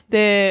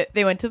 They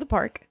went to the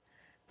park.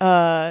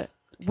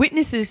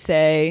 Witnesses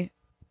say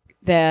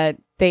that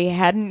they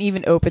hadn't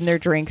even opened their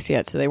drinks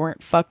yet, so they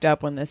weren't fucked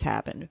up when this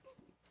happened.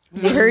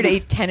 They heard a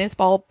tennis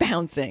ball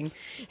bouncing,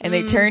 and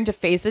they turned to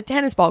face a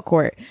tennis ball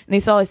court. And they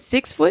saw a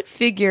 6-foot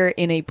figure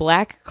in a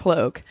black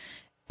cloak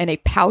and a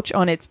pouch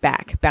on its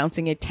back,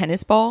 bouncing a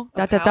tennis ball. ...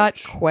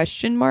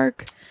 Question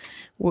mark.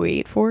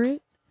 Wait for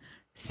it.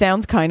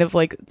 Sounds kind of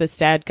like the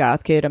sad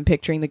goth kid. I'm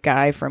picturing the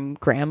guy from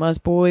Grandma's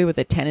Boy with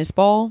a tennis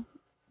ball,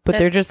 but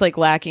they're just like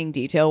lacking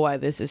detail why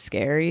this is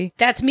scary.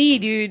 That's me,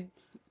 dude.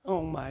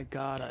 Oh my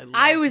god,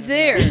 I was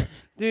there.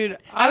 dude.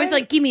 I was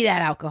like, give me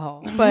that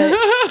alcohol. But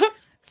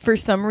for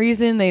some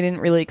reason, they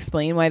didn't really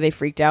explain why they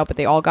freaked out, but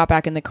they all got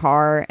back in the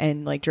car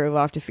and like drove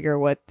off to figure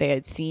out what they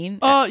had seen.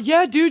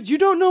 Yeah, dude, you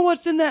don't know what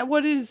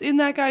is in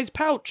that guy's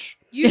pouch.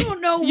 You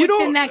don't know what's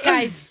in that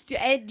guy's...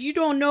 Ed, you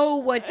don't know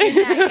what's in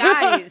that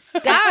guy's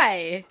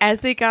guy.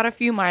 As they got a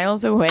few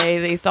miles away,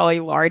 they saw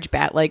a large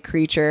bat-like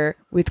creature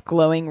with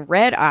glowing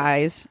red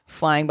eyes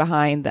flying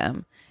behind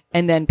them,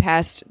 and then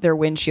past their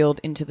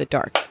windshield into the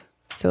dark.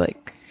 So,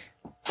 like,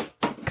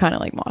 kind of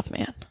like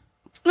Mothman.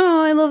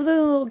 Oh, I love the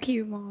little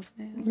cute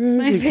Mothman. It's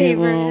my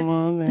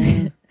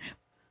favorite.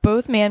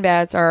 Both man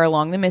bats are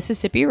along the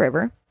Mississippi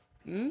River.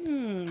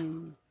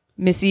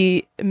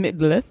 Mississippi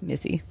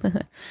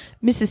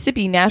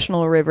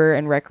National River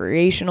and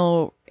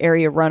recreational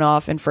area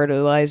runoff and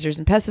fertilizers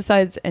and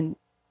pesticides and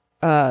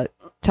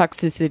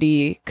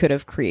toxicity could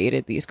have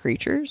created these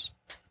creatures.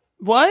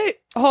 What?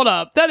 Hold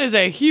up. That is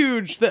a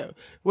huge...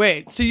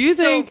 Wait, so you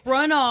think...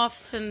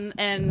 runoffs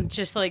and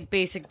just like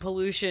basic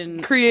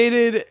pollution...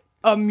 created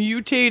a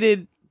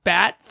mutated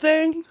bat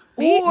thing?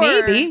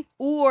 Maybe.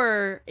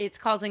 Or it's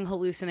causing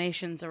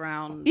hallucinations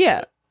around...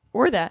 Yeah,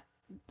 or that.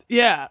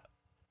 Yeah.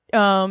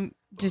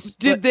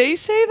 Did they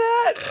say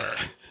that?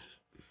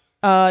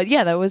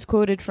 Yeah, that was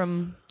quoted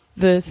from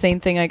the same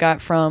thing I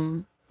got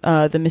from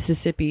the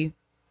Mississippi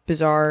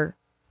Bizarre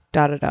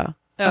Oh,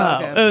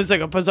 okay. It was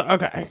like a bizarre...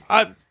 Okay.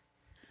 All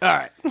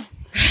right.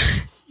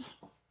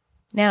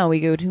 Now we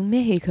go to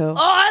Mexico. Oh,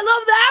 I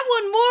love that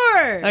one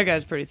more! That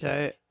guy's pretty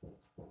tight.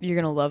 You're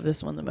going to love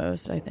this one the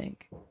most, I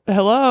think.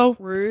 Hello?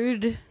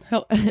 Rude.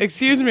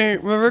 Excuse me.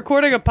 We're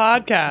recording a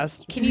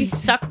podcast. Can you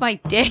suck my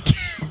dick?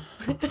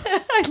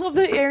 I love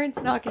that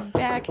Aaron's knocking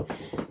back.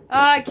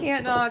 I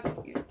can't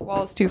knock. Your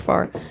wall's too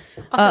far.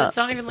 Also, it's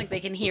not even like they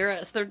can hear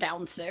us. They're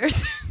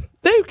downstairs.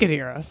 They can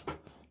hear us.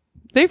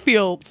 They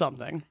feel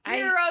something.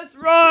 Hear us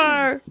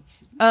roar!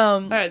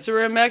 All right, so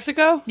we're in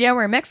Mexico? Yeah,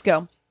 we're in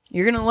Mexico.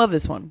 You're going to love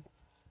this one.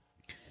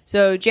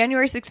 So,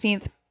 January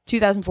 16th,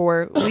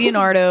 2004,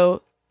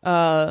 Leonardo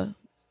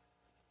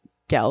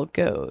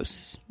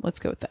Galgos. Let's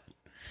go with that.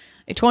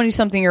 A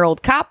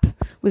 20-something-year-old cop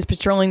was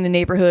patrolling the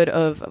neighborhood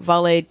of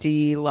Valle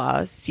de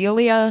la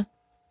Silla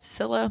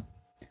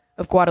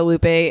of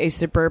Guadalupe, a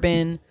suburb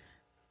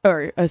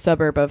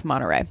of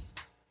Monterrey.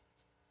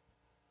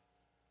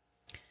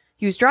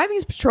 He was driving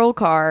his patrol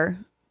car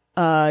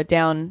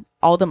down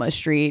Aldama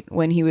Street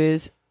when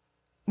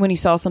he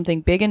saw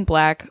something big and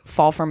black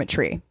fall from a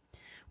tree.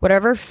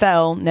 Whatever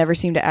fell never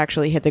seemed to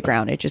actually hit the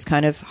ground. It just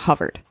kind of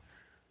hovered.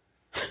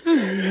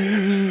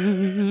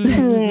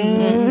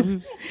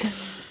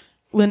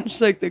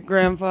 Just like the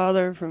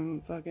grandfather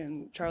from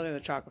fucking Charlie and the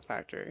Chocolate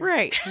Factory.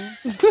 Right.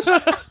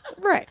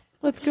 Right.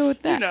 Let's go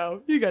with that. You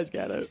know, you guys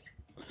get it.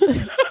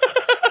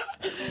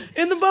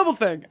 In the bubble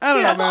thing. I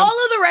don't know, Of man. all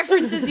of the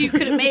references you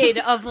could have made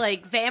of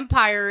like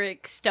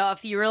vampiric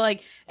stuff, you were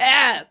like,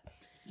 the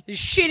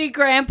shitty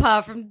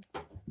grandpa from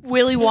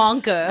Willy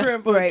Wonka.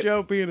 Grandpa Right.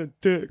 Joe being a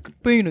dick.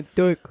 Being a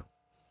dick.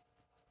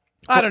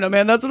 I don't know,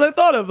 man. That's what I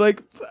thought of.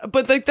 Like,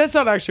 but like, that's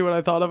not actually what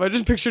I thought of. I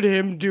just pictured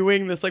him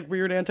doing this like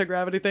weird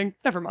anti-gravity thing.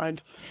 Never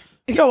mind.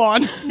 Go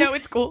on. No,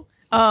 it's cool.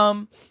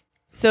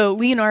 So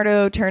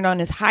Leonardo turned on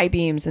his high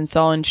beams and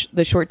saw in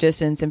the short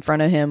distance in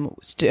front of him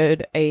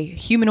stood a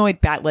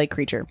humanoid bat-like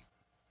creature.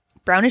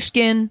 Brownish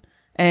skin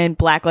and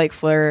black-like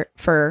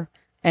fur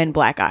and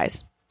black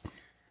eyes.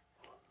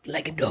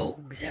 Like a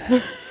dog's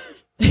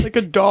eyes. Like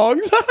a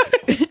dog's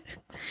eyes.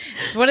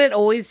 It's what it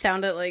always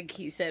sounded like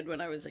he said when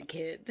I was a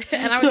kid.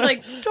 And I was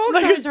like, dog's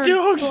Like a eyes are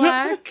dog's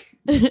black.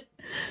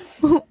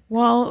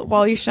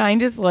 While he shined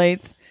his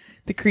lights,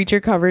 the creature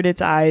covered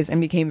its eyes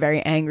and became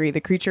very angry. The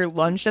creature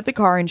lunged at the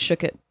car and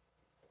shook it.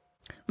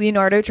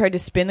 Leonardo tried to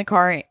spin the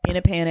car in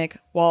a panic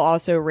while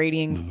also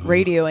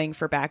radioing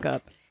for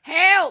backup.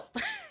 Help!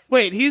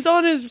 Wait, he's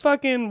on his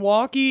fucking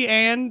walkie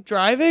and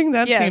driving?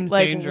 That Yeah, seems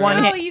like dangerous. one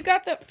Oh, hit- you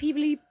got the bleep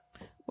bleep,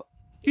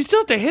 You still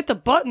have to hit the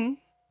button.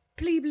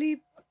 bleep bleep.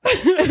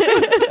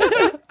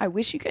 I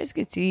wish you guys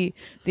could see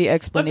the I feel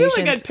explanations.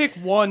 like I'd pick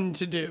one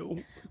to do.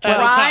 At a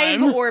Drive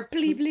time. or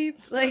bleep bleep.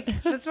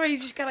 Like, that's why you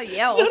just gotta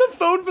yell. It's not a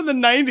phone from the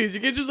 90s.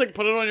 You can't just like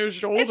put it on your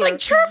shoulder. It's like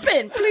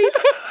chirping,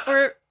 bleep.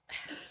 Or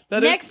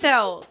That is-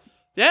 Nextel.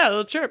 Yeah, a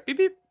little chirp. Beep,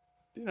 beep.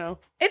 You know.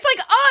 It's like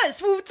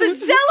us with the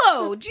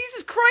Zello.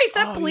 Jesus Christ,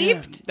 that Oh,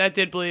 bleeped. yeah. That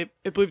did bleep.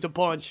 It bleeped a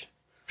bunch.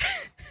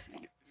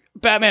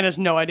 Batman has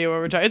no idea what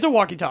we're talking. It's a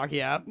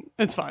walkie-talkie app.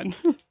 It's fine.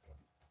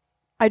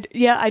 I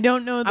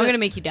don't know. I'm gonna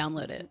make you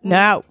download it.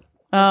 No.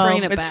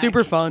 Bringing it It's back.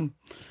 super fun.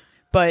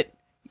 But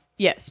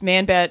yes,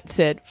 Man-Bat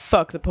said,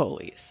 fuck the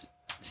police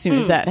as soon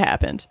as that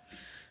happened.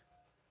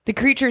 The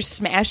creature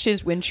smashed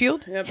his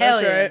windshield. Yep, Hell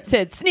that's yeah. right.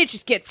 Said,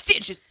 snitches get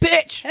stitches,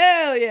 bitch.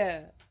 Hell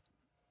yeah.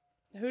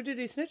 Who did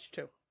he snitch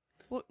to?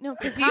 Well, no,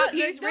 because No.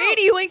 he's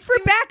radioing for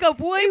backup,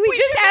 boy. We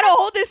just had a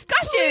whole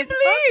discussion.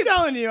 I'm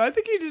telling you, I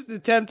think he just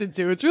attempted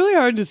to. It's really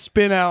hard to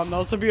spin out and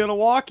also be on a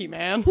walkie,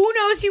 man. Who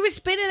knows he was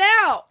spinning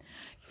out?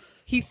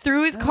 He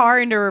threw his car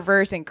into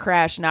reverse and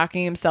crashed,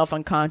 knocking himself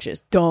unconscious.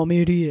 Dumb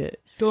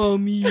idiot.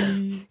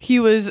 Dummy. He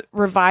was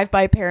revived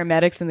by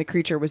paramedics and the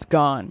creature was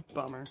gone.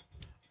 Bummer.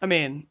 I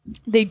mean,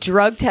 They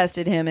drug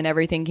tested him and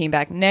everything came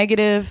back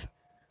negative.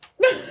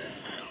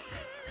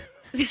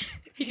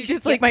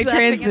 Just like my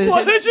transition.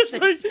 was it just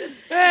like,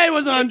 hey, he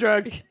wasn't on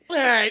drugs. All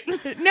right.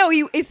 No,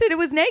 he said it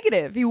was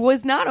negative. He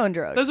was not on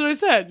drugs. That's what I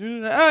said.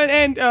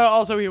 And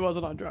also, he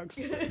wasn't on drugs.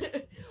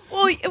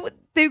 Well,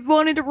 they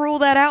wanted to rule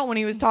that out when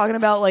he was talking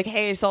about, like,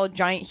 hey, I saw a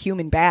giant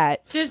human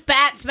bat. This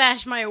bat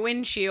smashed my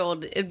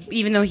windshield,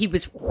 even though he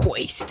was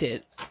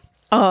wasted.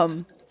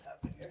 Word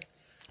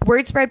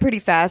spread pretty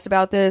fast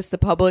about this. The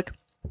public,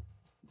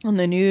 on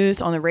the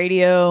news, on the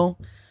radio,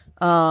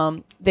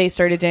 they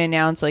started to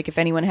announce, like, if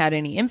anyone had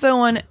any info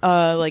on,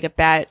 like, a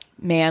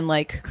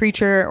bat-man-like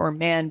creature or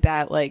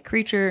man-bat-like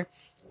creature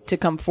to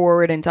come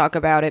forward and talk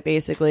about it,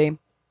 basically.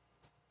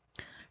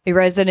 A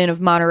resident of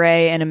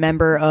Monterey and a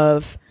member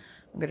of,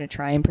 I'm going to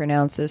try and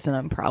pronounce this, and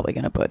I'm probably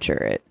going to butcher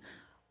it,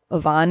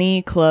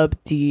 Avani Club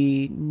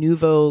de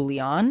Nouveau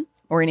Leon,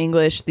 or in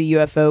English, the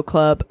UFO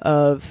Club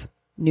of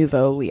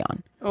Nouveau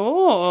Leon.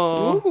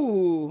 Oh.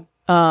 Ooh.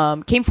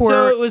 Came forward.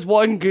 So it was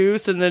one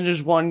goose and then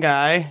just one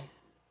guy.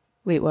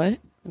 Wait, what?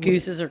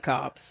 Gooses are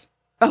cops.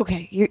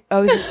 Okay,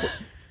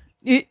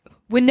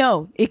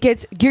 no, it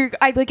gets.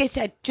 Like I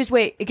said, just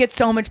wait. It gets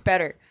so much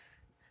better.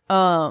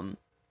 So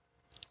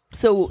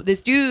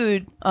this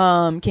dude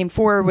came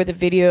forward with a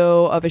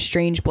video of a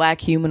strange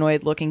black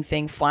humanoid-looking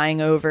thing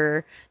flying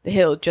over the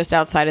hill just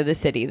outside of the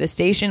city. The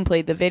station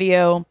played the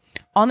video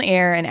on the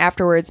air, and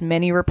afterwards,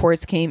 many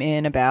reports came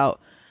in about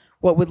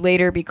what would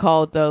later be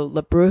called the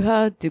La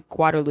Bruja de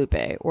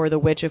Guadalupe, or the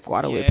Witch of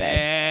Guadalupe.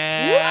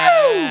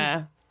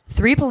 Yeah.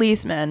 3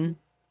 policemen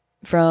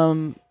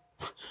from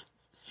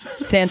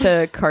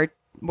Santa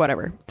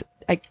whatever.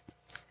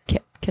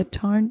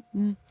 Catarn?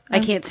 I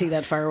can't see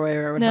that far away.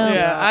 Or No.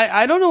 Yeah,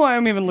 I don't know why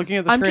I'm even looking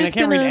at the I'm screen. I just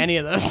can't read gonna- any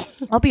of this.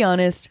 I'll be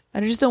honest.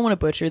 I just don't want to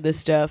butcher this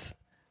stuff.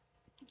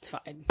 It's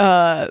fine.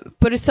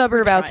 But a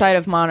suburb outside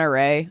of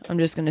Monterey. I'm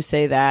just going to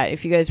say that.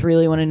 If you guys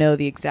really want to know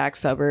the exact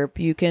suburb,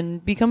 you can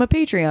become a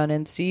Patreon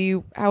and see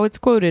how it's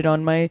quoted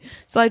on my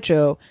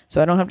slideshow,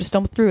 so I don't have to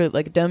stumble through it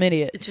like a dumb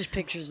idiot. It's just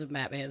pictures of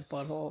Batman's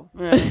butthole.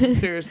 Yeah,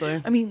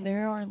 seriously. I mean,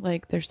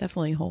 there's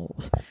definitely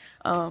holes.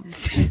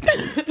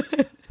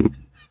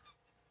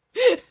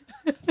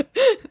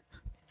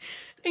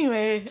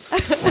 Anyway.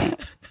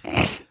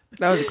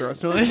 That was a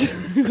gross noise.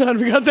 Glad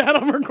we got that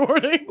on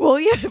recording. Well,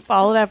 yeah, it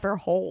followed after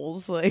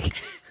holes. Like,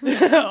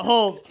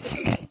 Holes.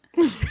 Sam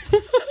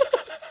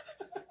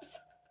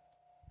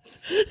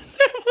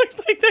looks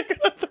like they're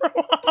gonna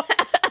throw up.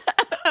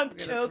 I'm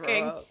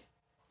joking.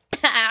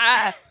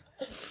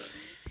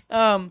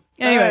 Anyway,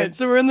 Anyway,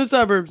 so we're in the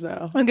suburbs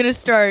now. I'm gonna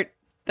start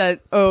that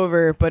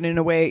over, but in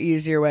a way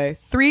easier way.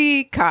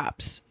 3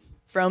 cops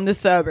from the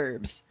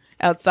suburbs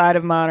outside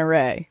of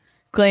Monterey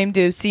claimed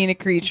to have seen a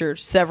creature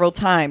several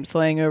times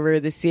flying over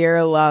the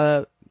Sierra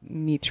La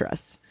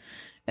Mitras,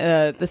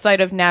 the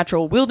site of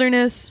natural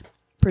wilderness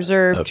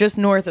preserve just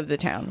north of the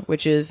town,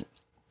 which is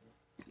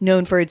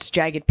known for its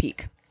jagged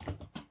peak.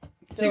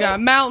 So you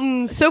got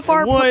mountains, So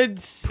far, and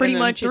woods, pretty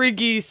and then much 3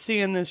 geese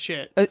seeing this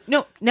shit.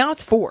 No, now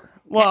it's 4.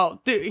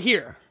 Well,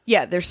 here.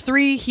 Yeah, there's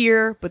 3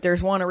 here, but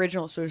there's 1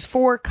 original, so there's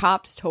 4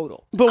 cops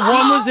total. But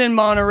one was in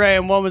Monterey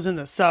and one was in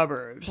the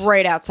suburbs.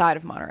 Right outside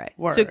of Monterey.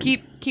 Word. So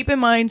keep in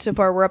mind, so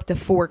far we're up to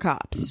 4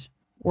 cops.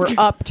 We're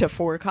up to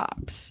 4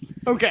 cops.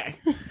 Okay.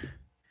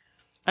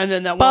 And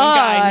then that one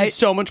guy But- who's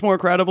so much more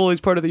credible,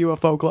 he's part of the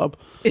UFO club.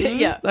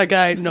 Yeah. That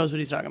guy knows what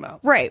he's talking about.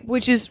 Right,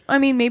 which is, I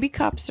mean, maybe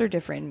cops are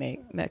different in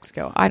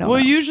Mexico. I don't Well,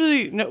 know.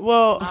 usually, not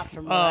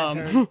from what I've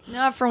heard.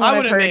 Not from what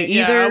I've heard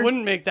either. I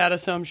wouldn't make that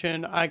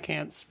assumption. I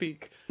can't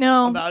speak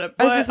no, about it.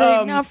 I was But, just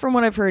saying, not from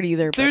what I've heard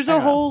either. But there's I a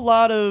don't know. whole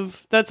lot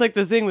of, that's like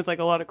the thing with like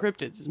a lot of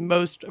cryptids, is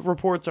most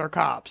reports are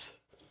cops.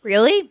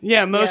 Really?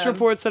 Yeah, most Yeah.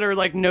 reports that are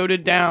like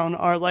noted down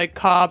are like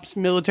cops,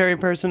 military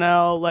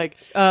personnel, like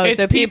Oh, it's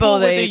so people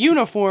with they- a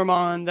uniform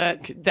on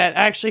that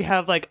actually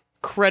have like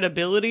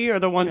credibility are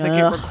the ones that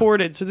get Ugh.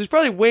 recorded. So there's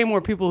probably way more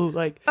people who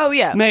like Oh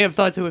yeah, may have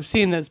thought to have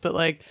seen this, but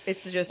like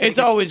it's just it's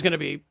always going to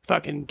be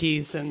fucking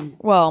geese and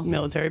well.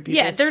 military people.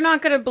 Yeah, they're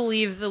not going to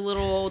believe the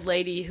little old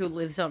lady who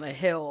lives on a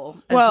hill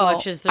as Well,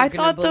 much as they're I going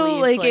to thought, though,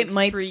 believe like, it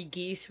might- 3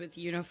 geese with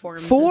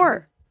uniforms. 4.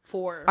 and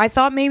 4. I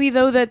thought maybe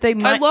though that they I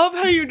might. love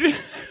how you do.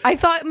 I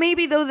thought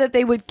maybe though that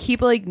they would keep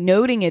like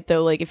noting it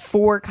though, like if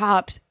 4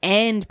 cops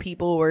and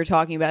people were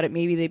talking about it,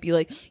 maybe they'd be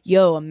like,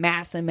 "Yo, a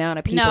mass amount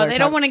of people." No, are they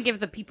don't want to give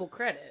the people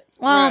credit.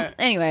 Well, Right.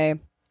 anyway,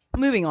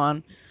 moving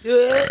on.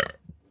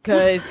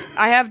 because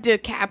I have to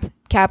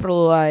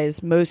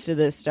capitalize most of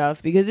this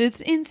stuff because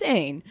it's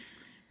insane.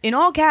 In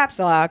all caps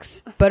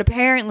locks, but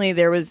apparently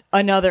there was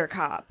another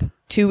cop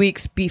 2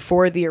 weeks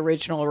before the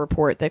original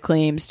report that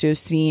claims to have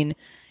seen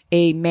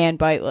a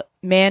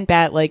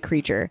man-bat-like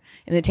creature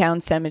in the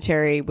town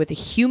cemetery with a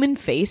human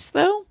face,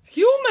 though.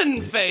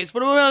 Human face.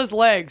 What about his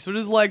legs? What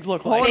does his legs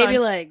look like? Baby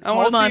legs. I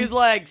want to Hold see on. his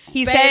legs.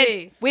 He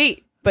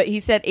Baby.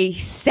 said a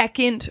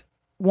second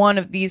one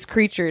of these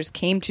creatures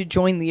came to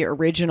join the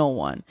original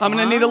one. I'm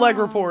gonna need a leg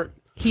report.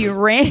 He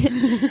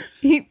ran.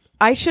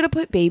 I should have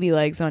put baby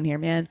legs on here,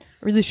 man. I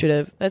really should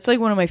have. That's like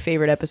one of my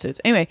favorite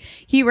episodes. Anyway,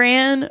 he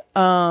ran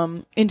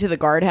into the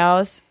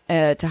guardhouse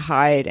to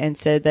hide and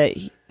said that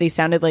they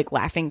sounded like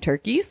laughing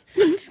turkeys.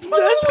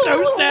 That's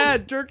so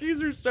sad.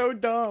 Turkeys are so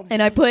dumb.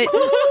 And I put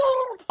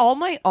all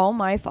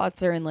my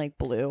thoughts are in like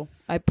blue.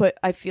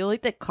 I feel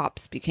like the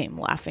cops became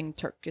laughing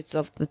turkeys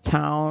of the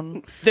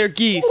town. They're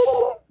geese.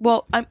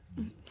 Well, I'm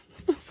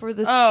for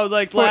this. Oh,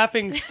 like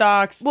laughing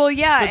stocks. Well,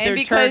 yeah, but and they're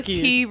because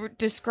turkeys. he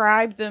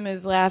described them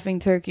as laughing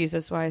turkeys,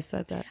 that's why I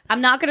said that.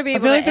 I'm not going to be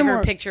able feel to like they're ever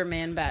more- picture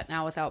Man Bat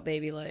now without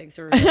baby legs.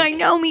 Or I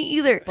know, me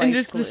either. And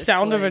just the bicyclist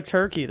sound of a legs.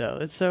 turkey, though.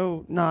 It's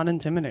so not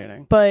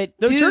intimidating. But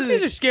The dude,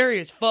 turkeys are scary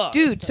as fuck.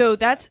 dude, so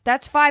that's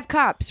 5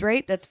 cops,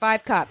 right? That's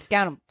 5 cops.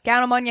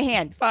 Count them on your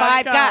hand. 5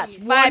 Five cops.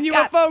 cops. 5 One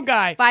cops. UFO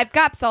guy. 5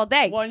 cops all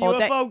day. One all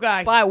day. UFO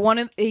guy.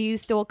 But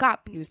he's still a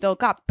cop. He was still a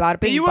cop. Bada The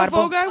bing, bada UFO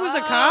boom. guy was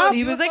a cop?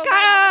 He was a UFO cop.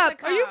 guy was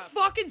a Are you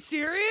fucking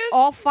serious?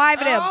 All 5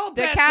 of them. All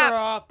They're bets cops. are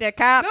off. They're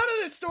cops. None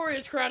of this story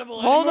is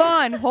credible Hold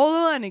anymore.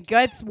 on. It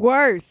gets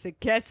worse.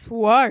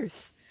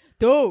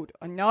 Dude,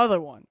 another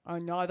one.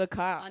 Another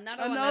cop.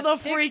 Another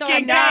Six freaking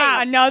all day.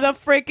 cop. Another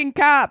freaking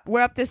cop.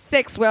 We're up to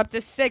 6. It's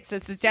the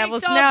 6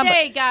 devil's all number.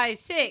 day, guys.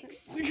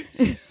 6.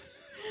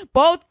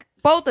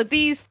 Both of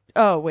these.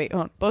 Oh wait,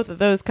 hold on. Both of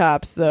those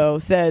cops though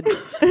said.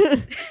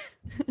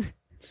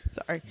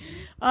 Sorry,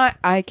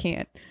 I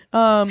can't.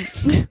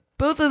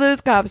 Both of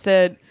those cops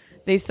said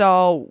they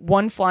saw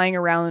one flying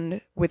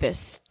around with a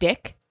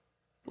stick,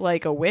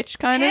 like a witch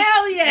kind of,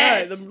 Hell Yeah,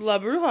 yes. the La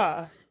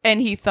Bruja. and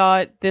he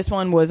thought this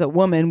one was a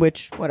woman,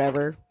 which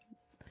whatever.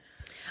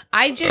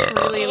 I just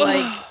really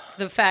like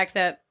the fact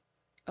that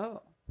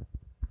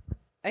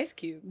Ice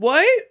Cube.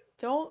 What?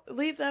 Don't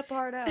leave that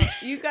part out.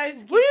 You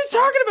guys. What are you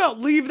talking about?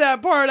 Leave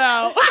that part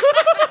out. How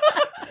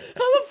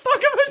the fuck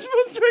am I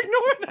supposed to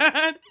ignore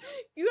that?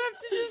 You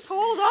have to just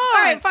hold on.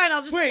 All right, fine.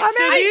 I'll just Wait, I'm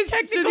so having these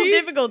technical these-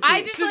 difficulties.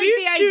 I just So like these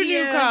the two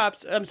idea. new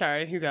cops. I'm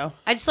sorry. You go.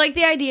 I just like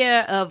the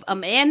idea of a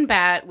man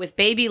bat with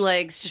baby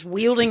legs just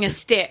wielding a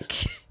stick.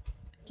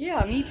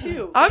 Yeah, me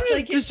too. I'm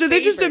just so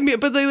they just admit,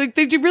 but they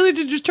really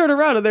did just turn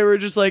around and they were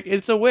just like,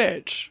 it's a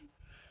witch.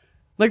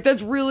 Like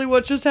that's really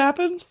what just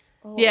happened.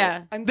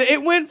 Yeah.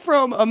 It went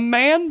from a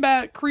man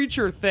bat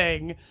creature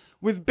thing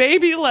with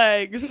baby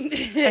legs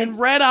and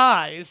red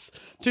eyes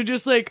to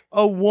just like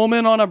a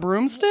woman on a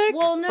broomstick?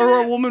 Well, no, or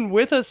no. a woman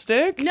with a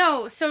stick?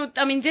 No, so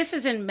I mean, this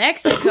is in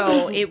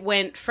Mexico. It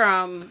went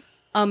from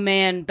a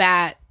man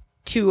bat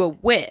to a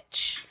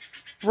witch,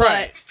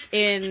 Right. But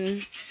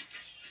in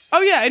Oh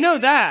yeah, I know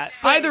that.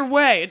 Either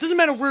way, it doesn't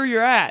matter where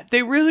you're at.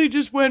 They really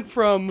just went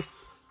from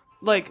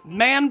like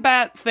man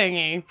bat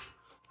thingy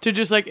to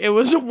just like it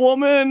was a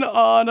woman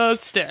on a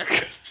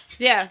stick.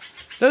 yeah,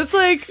 That's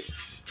like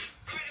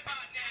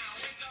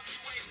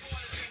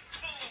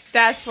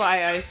That's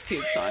why Ice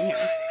Cube's on here.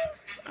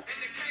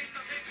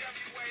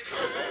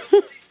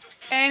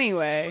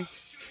 Anyway.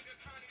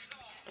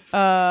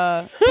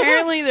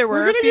 Apparently there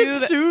we're were a gonna few get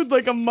that- sued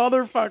like a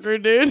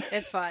motherfucker, dude.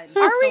 it's fine. Are we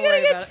Don't gonna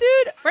worry get about it.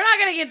 sued? We're not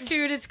gonna get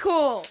sued. It's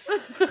cool.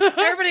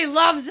 Everybody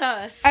loves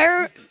us.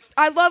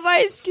 I love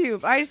Ice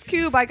Cube. Ice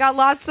Cube, I got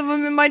lots of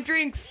them in my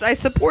drinks. I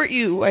support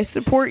you.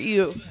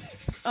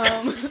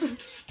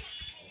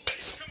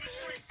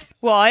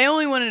 Well, I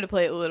only wanted to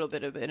play a little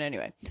bit of it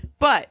anyway.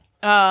 But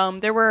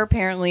there were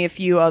apparently a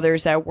few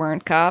others that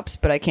weren't cops,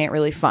 but I can't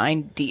really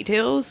find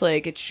details.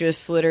 Like it's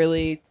just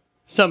literally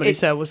Somebody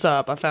said, "What's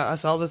up?" I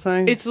saw this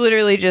thing. It's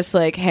literally just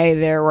like, hey,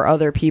 there were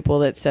other people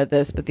that said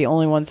this, but the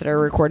only ones that are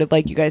recorded,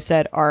 like you guys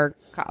said, are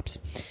cops.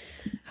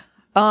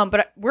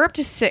 But we're up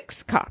to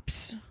 6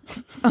 cops.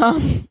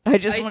 I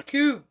just want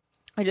Cube.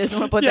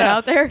 to put that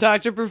out there.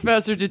 Dr.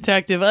 Professor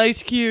Detective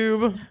Ice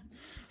Cube.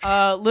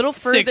 Little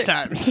further, 6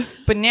 times.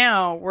 but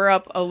now we're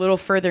up a little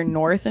further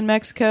north in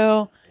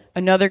Mexico.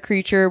 Another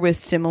creature with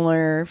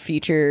similar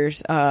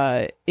features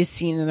is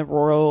seen in the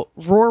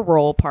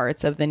rural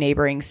parts of the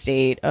neighboring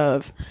state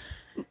of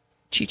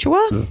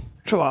Chihuahua.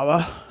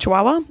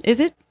 Chihuahua. Is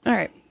it? All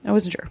right, I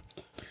wasn't sure.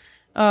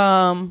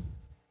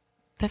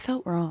 That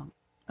felt wrong.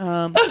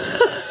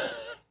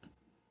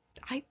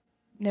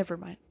 Never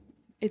mind.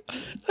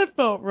 That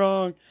felt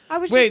wrong. I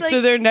was Wait, just like,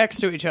 so they're next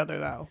to each other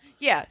though.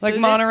 yeah, Like so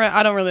Monterey,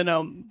 I don't really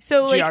know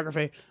So, like-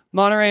 geography.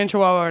 Monterey and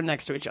Chihuahua are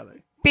next to each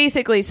other.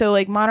 Basically, so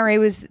like Monterey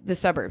was the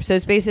suburb. So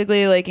it's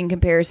basically like in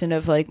comparison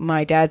of like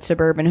my dad's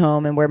suburban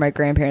home and where my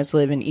grandparents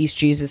live in East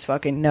Jesus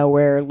fucking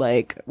nowhere,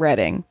 like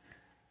Reading.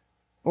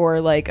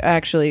 Or like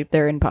actually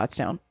they're in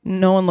Pottstown.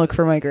 No one look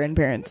for my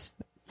grandparents.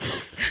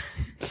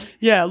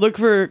 Yeah, look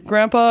for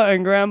Grandpa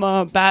and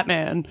Grandma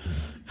Batman.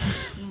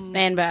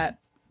 Man bat.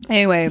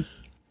 Anyway,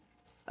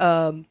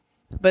 but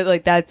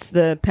like that's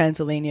the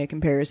Pennsylvania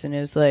comparison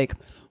is like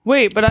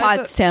Wait, but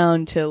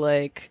Pottstown to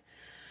like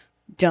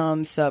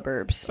dumb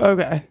suburbs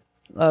okay.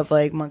 of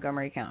like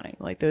Montgomery County.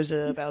 Like those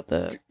are about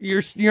the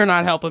You're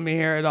not helping me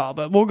here at all,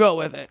 but we'll go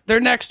with it. They're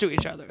next to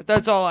each other.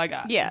 That's all I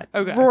got.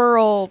 Okay.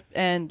 rural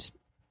and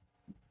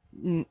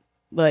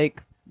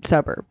like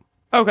suburb.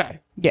 Okay.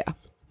 Yeah.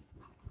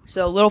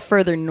 So a little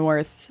further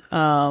north,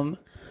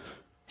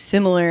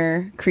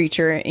 similar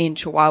creature in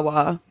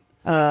Chihuahua.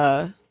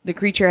 The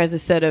creature has a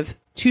set of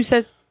two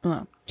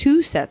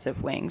sets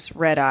of wings,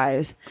 red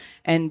eyes,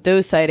 and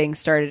those sightings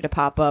started to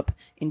pop up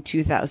in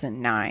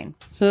 2009.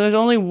 So there's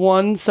only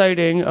one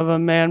sighting of a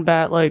man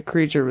bat-like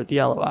creature with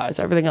yellow eyes.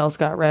 Everything else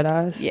got red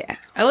eyes. Yeah.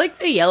 I like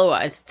the yellow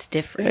eyes. It's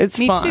different. It's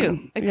Me fun.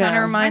 too. It Yeah. kind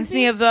of reminds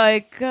me of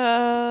like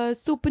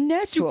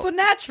Supernatural.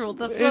 Supernatural.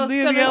 That's what I It's was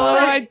the gonna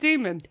yellow-eyed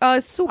demon.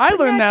 Supernatural. I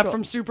learned that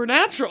from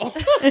Supernatural.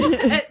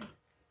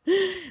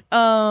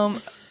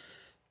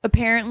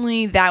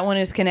 Apparently that one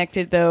is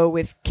connected though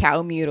with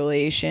cow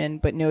mutilation,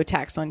 but no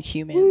attacks on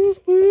humans.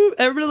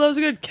 Everybody loves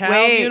a good cow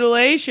Wait.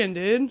 mutilation,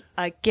 dude.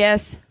 I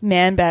guess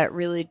Man-Bat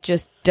really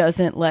just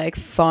doesn't like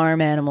farm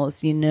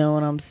animals. You know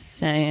what I'm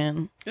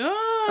saying?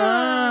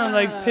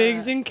 Like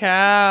pigs and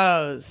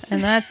cows.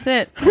 And that's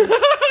it.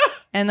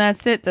 And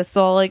that's it. That's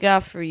all I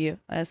got for you.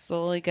 That's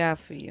all I got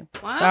for you.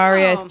 Wow.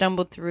 Sorry I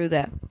stumbled through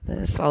that.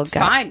 That's all I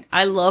got. Fine.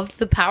 I loved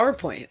the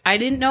PowerPoint. I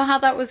didn't know how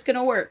that was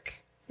gonna work.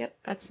 Yep,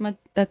 that's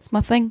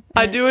my thing.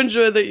 I do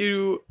enjoy that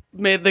you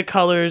made the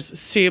colors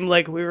seem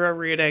like we were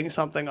reading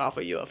something off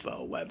a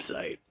UFO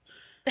website.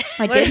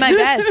 I did my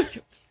best.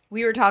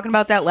 We were talking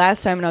about that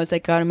last time, and I was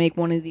like, gotta make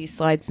one of these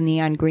slides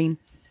neon green.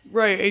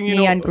 Right, and you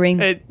Neon know,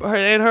 green. It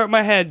hurt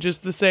my head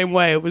just the same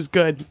way. It was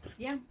good.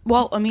 Yeah.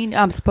 Well, I mean,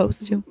 I'm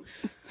supposed to.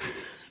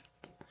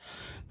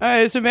 All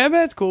right, so man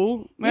bat's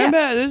cool. Man Yeah.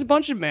 bat, there's a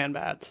bunch of man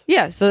bats.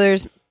 Yeah. So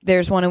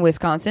there's one in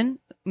Wisconsin,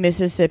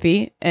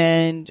 Mississippi,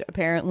 and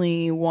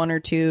apparently one or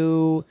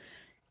two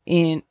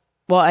in.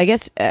 Well, I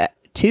guess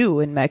 2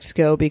 in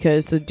Mexico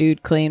because the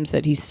dude claims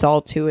that he saw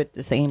 2 at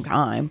the same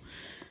time.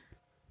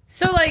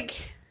 So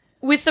like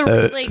with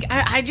the like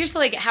I just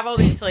like have all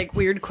these like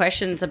weird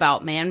questions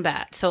about man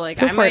bat. So like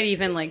Go I for might it.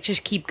 even like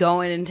just keep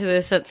going into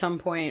this at some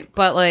point.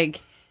 But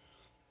like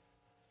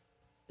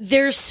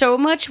there's so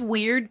much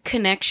weird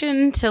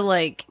connection to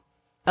like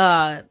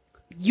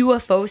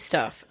UFO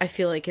stuff, I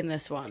feel like in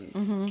this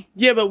one.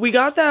 Yeah, but we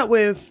got that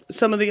with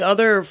some of the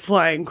other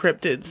flying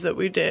cryptids that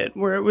we did,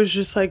 where it was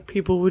just like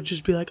people would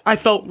just be like, I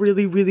felt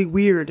really, really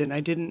weird and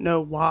I didn't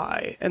know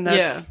why. And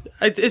that's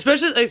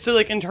especially like, so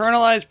like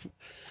internalized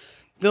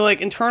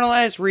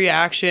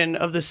reaction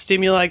of the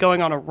stimuli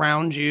going on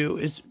around you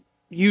is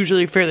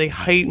usually fairly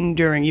heightened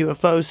during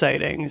UFO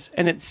sightings.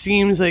 And it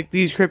seems like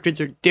these cryptids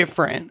are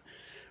different,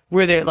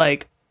 where they're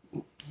like,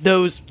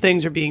 those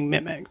things are being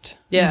mimicked.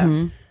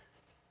 Yeah.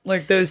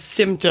 Like those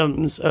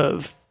symptoms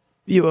of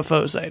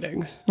UFO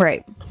sightings.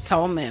 Right.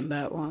 Saw a man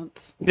bat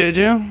once. Did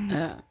you?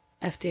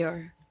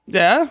 FDR.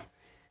 Yeah?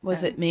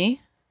 Was it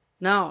me?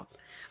 No.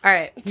 All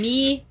right.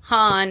 Me,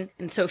 Han,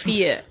 and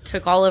Sophia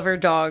took all of our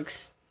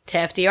dogs to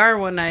FDR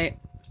one night.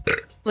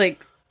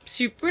 Like,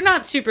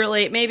 not super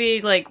late,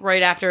 maybe like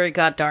right after it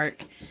got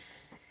dark.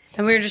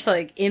 And we were just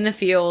like in the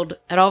field,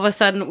 and all of a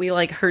sudden we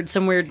like heard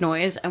some weird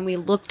noise, and we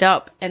looked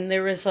up, and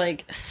there was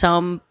like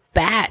some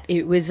bat.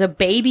 It was a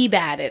baby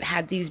bat. It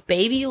had these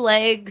baby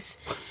legs.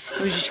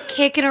 It was just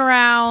kicking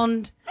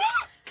around.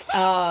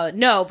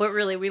 No, but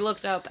really, we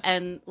looked up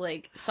and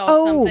like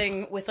saw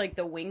something with like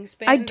the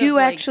wingspan. I do of,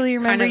 like, actually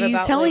kind remember of you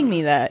about, telling like-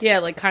 me that. Yeah,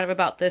 like kind of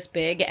about this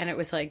big, and it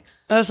was like,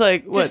 That's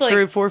like, what, Just, like-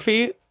 3 or 4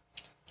 feet?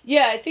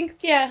 yeah, I think,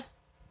 yeah.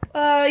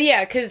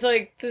 Yeah, because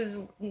like this is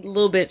a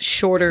little bit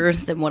shorter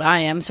than what I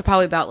am, so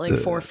probably about like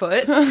 4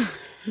 foot.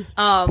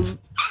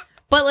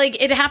 But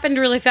like it happened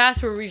really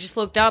fast where we just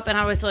looked up and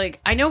I was like,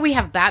 I know we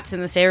have bats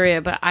in this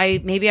area, but I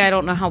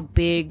don't know how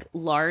big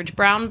large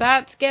brown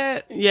bats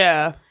get.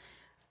 Yeah.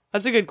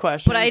 That's a good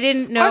question. But I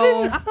didn't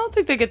know. I don't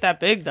think they get that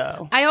big,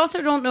 though. I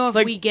also don't know if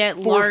Like, we get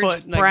 4 large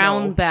foot, like,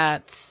 brown no.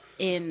 bats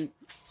in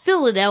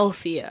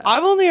Philadelphia.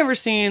 I've only ever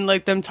seen,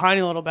 like, them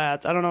tiny little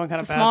bats. I don't know what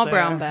kind of The bats small they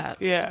brown are. bats.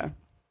 Yeah.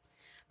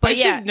 But I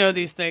yeah. should know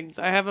these things.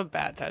 I have a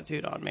bat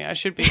tattooed on me. I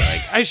should be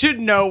like, I should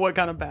know what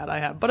kind of bat I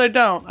have, but I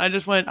don't. I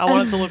just went, I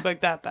want it to look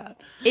like that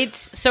bat.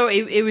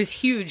 It was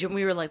huge, and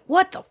we were like,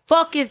 "What the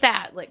fuck is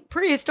that? Like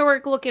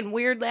prehistoric looking,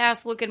 weird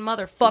ass looking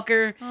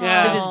motherfucker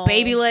Yeah. with his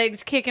baby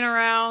legs kicking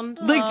around."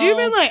 Like, do you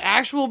mean, like,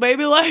 actual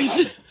baby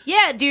legs?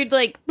 Yeah, dude,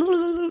 like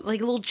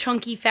little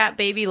chunky fat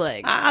baby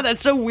legs,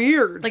 That's so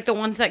weird. like the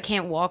ones that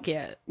can't walk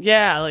yet.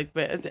 Yeah, like,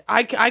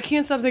 I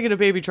can't stop thinking of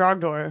Baby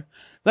Trogdor.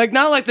 Like,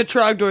 not like the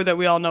Trogdor that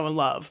we all know and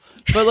love,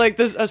 but like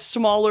this a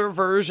smaller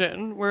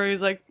version where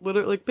he's like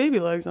literally like baby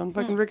legs on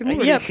fucking Rick and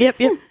Morty. Yep.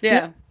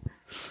 Yeah,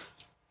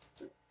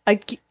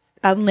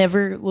 I'll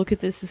never look at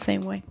this the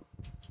same way.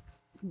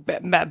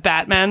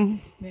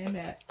 Batman,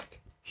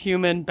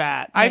 human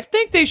bat. I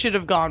think they should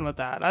have gone with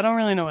that. I don't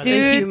really know what the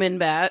they human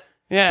bat.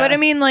 Yeah. But I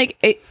mean, like,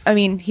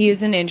 he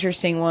is an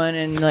interesting one,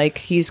 and like,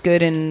 he's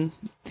good in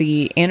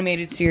the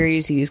animated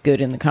series. He's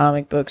good in the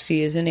comic books.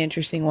 He is an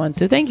interesting one.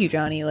 So thank you,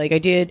 Johnny. Like, I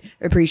did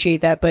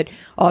appreciate that, but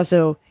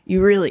also,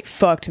 you really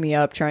fucked me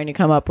up trying to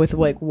come up with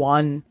like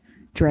one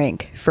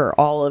drink for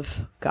all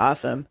of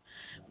Gotham.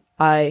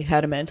 I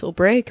had a mental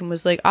break and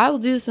was like, I will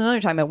do this another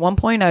time. At one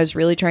point, I was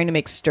really trying to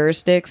make stir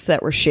sticks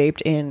that were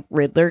shaped in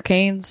Riddler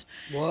canes.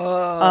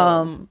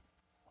 Whoa.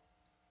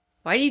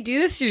 Why do you do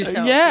this to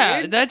yourself?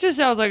 yeah, dude? that just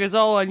sounds like it's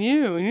all on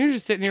you, and you're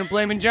just sitting here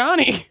blaming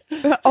Johnny.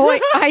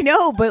 I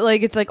know, but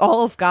like, it's like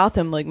all of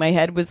Gotham. Like, my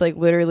head was like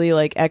literally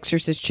like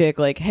Exorcist chick,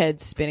 like head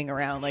spinning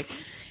around. Like,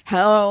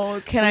 how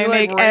can I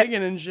like make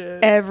Reagan and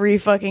shit. every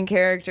fucking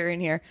character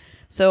in here?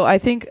 So I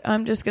think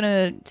I'm just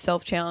gonna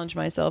self-challenge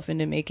myself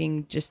into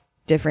making just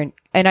different.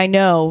 And I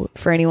know,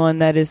 for anyone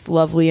that is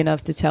lovely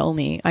enough to tell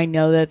me, I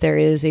know that there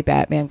is a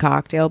Batman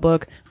cocktail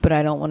book, but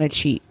I don't want to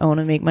cheat. I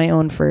want to make my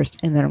own first,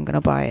 and then I'm gonna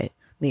buy it.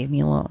 Leave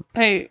me alone.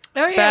 Hey,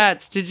 Oh, yeah.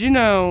 Bats, did you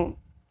know,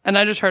 and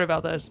I just heard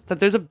about this,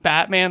 that there's a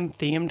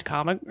Batman-themed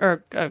comic,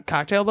 or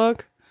cocktail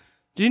book?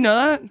 Did you know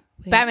that?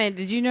 Batman,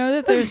 did you know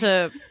that there's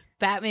a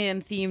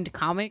Batman-themed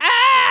comic?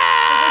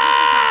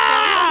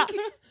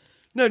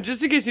 No,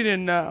 just in case you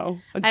didn't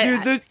know. I-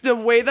 Dude, the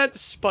way that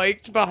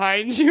spiked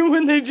behind you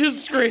when they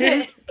just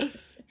screamed.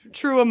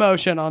 True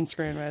emotion on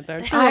screen right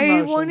there. True I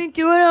emotion. want to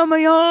do it on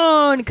my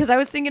own because I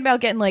was thinking about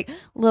getting like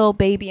little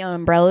baby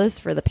umbrellas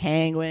for the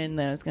penguin.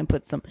 Then I was gonna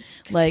put some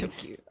like so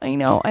cute. I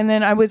know, and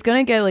then I was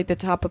gonna get like the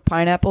top of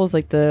pineapples,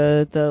 like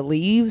the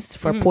leaves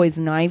for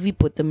poison ivy.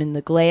 Put them in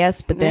the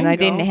glass, but then There you I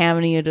didn't go. have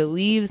any of the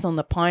leaves on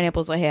the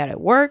pineapples I had at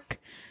work,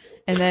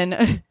 and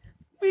then.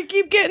 We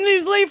keep getting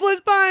these leafless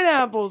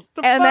pineapples.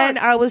 The And fuck? then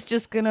I was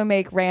just gonna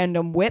make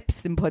random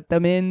whips and put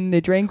them in the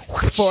drinks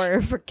for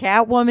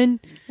Catwoman.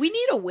 We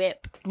need a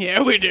whip.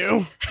 Yeah, we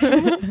do.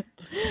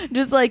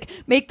 Just like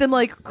make them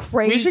like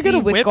crazy should get a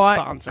with whip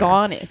sponsor.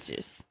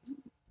 garnishes.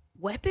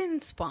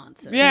 Weapon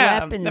sponsor. Yeah,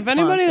 Weapon if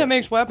anybody sponsor. that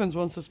makes weapons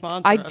wants to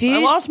sponsor I us. I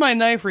did- lost my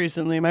knife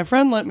recently. My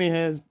friend lent me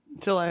his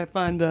until I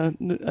find a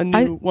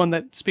new one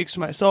that speaks to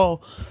my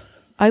soul.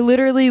 I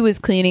literally was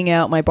cleaning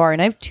out my bar, and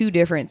I have 2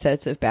 different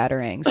sets of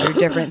batarangs. They're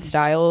different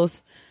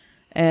styles,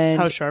 and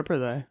How sharp are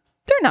they?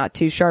 they're not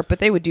too sharp, but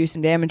they would do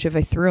some damage if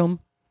I threw them.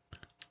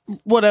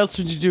 What else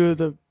would you do with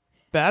a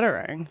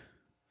batarang?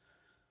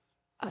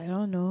 I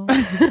don't know,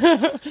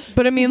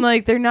 but I mean,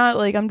 like they're not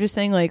like I'm just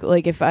saying,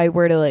 like if I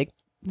were to like,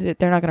 they're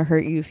not gonna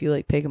hurt you if you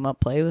like pick them up,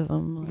 play with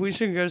them, We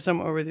should go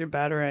somewhere with your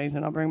batarangs,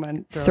 and I'll bring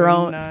my throw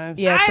throwing knife.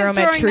 yeah, I'm throw them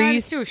at throwing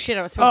knives trees. too. Shit,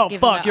 I was supposed Oh to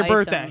give him fuck, the your ice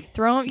birthday. on-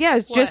 Throw 'em- yeah, I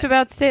was just What?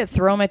 about to say it.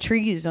 Throw them at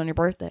trees on your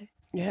birthday.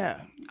 Yeah,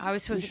 I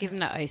was supposed to give him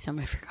the ice on.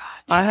 I forgot.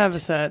 I have a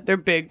set. They're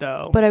big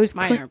though. But I was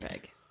Mine cle- are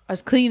big. I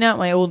was cleaning out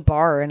my old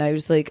bar, and I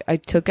was like, I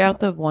took out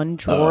the one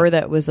drawer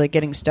that was like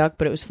getting stuck,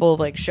 but it was full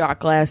of like shot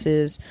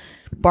glasses,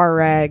 bar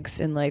rags,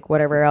 and like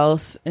whatever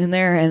else in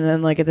there. And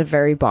then like at the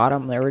very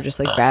bottom, there were just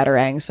like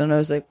batarangs, and I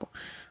was like,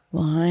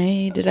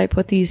 why did I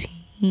put these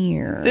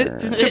here?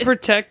 to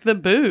protect the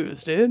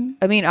booze, dude.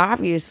 I mean,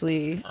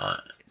 obviously,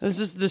 This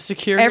is the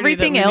security.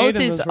 everything that we else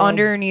need in is this world.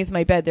 underneath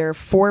my bed. There are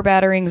 4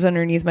 batarangs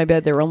underneath my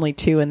bed. There were only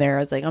 2 in there. I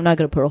was like, I'm not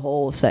going to put a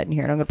whole set in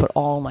here, and I'm going to put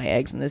all my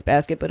eggs in this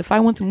basket. But if I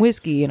want some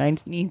whiskey and I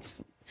need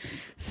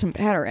some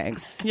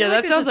batarangs, Yeah, feel like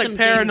that this sounds is like some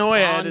James paranoia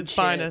at Bond its shit.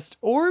 finest,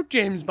 or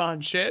James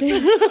Bond shit.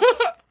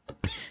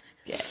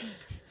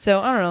 so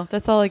I don't know.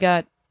 That's all I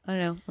got. I don't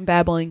know. I'm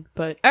babbling,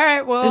 but All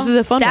right, well, This is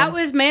a fun that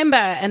one. was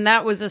Man-Bat, and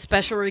that was a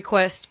special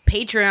request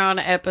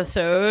Patreon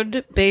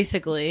episode,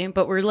 basically.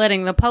 But we're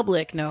letting the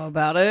public know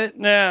about it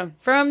Yeah.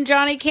 from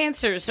Johnny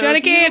Cancer. So Johnny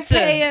if you Cancer.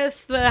 pay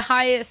us the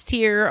highest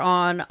tier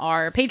on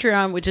our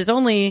Patreon, which is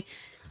only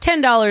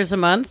 $10 a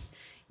month,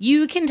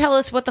 you can tell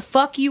us what the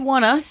fuck you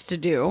want us to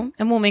do,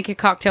 and we'll make a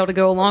cocktail to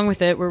go along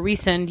with it, where we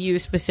send you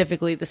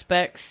specifically the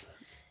specs,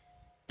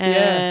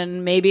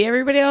 and maybe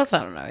everybody else.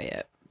 I don't know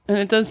yet. And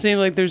it does seem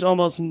like there's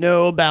almost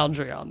no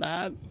boundary on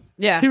that.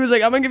 Yeah, He was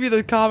like, I'm going to give you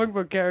the comic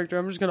book character.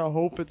 I'm just going to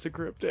hope it's a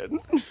cryptid.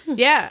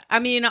 yeah. I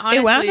mean, honestly,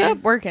 it wound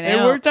up working It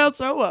out. worked out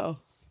so well.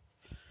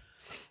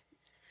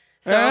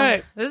 So, All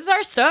right. this is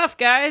our stuff,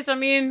 guys. I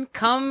mean,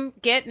 come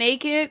get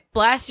naked,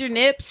 blast your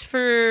nips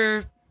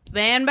for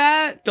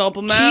Man-Bat, Dump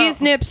them out.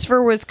 Cheese nips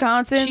for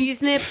Wisconsin.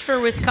 cheese nips for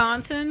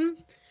Wisconsin.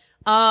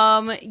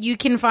 You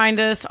can find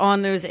us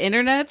on those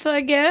internets,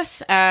 I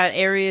guess, at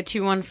Area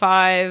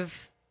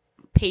 215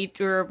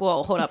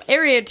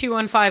 Area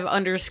 215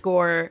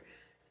 underscore.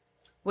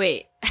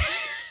 Wait.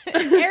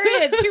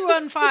 Area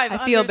 215. I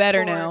feel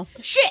better underscore-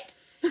 now. Shit.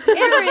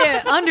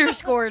 Area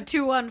underscore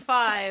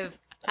 215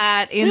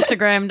 at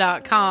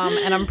Instagram.com.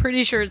 And I'm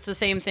pretty sure it's the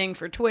same thing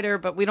for Twitter,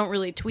 but we don't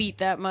really tweet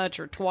that much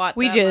or twat.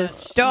 We that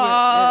just much.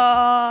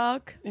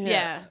 stalk.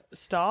 Yeah.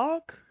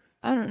 Stock?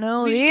 I don't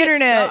know. We The just get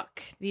internet.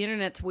 stuck. The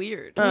internet's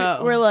weird.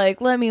 We're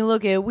like, let me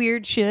look at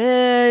weird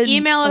shit.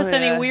 Email us Oh, yeah.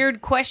 any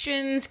weird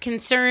questions,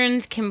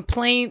 concerns,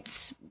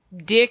 complaints,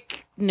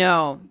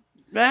 no.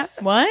 Ah,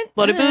 What?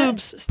 bloody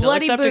boobs. Still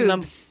Bloody accepting them.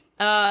 boobs.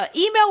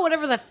 Email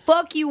whatever the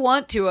fuck you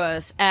want to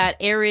us at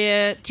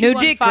area No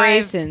Dick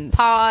Graysons.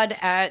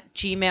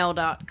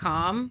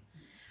 pod@gmail.com.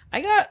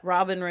 I got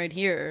Robin right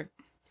here.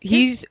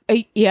 He's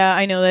yeah,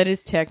 I know that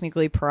is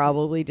technically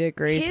probably Dick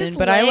Grayson, His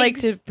but I like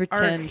to legs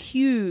pretend. are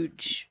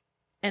huge,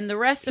 and the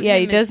rest of Yeah,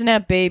 him he doesn't is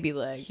have baby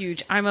legs.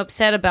 huge. I'm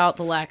upset about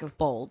the lack of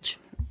bulge.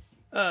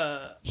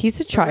 He's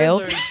a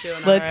child. Riddler's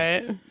doing Let's- all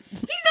right. He's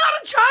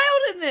not a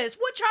child in this.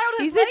 What child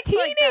has He's a legs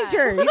like that?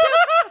 teenager. He's a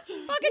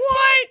fucking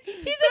What?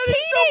 He's That a is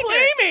so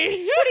teenager.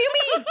 blamey. What do you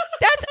mean?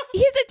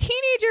 He's a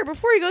teenager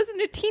before he goes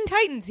into Teen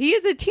Titans. He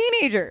is a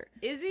teenager.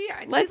 Is he?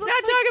 Let's not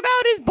talk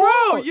about his Bro,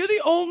 bulge. you're the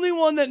only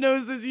one that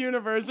knows this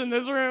universe in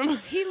this room.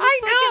 He looks I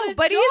like know, an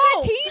but he's a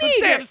adult. teenager.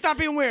 Sam, stop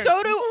being weird.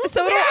 So do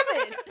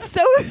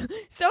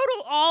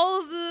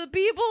all of the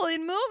people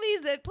in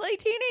movies that play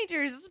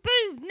teenagers. But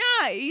he's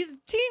not. He's a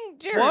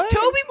teenager. What?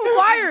 Tobey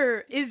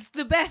Maguire is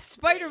the best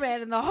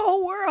Spider-Man in the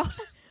whole world.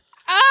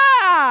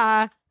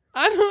 Ah,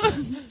 I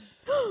don't.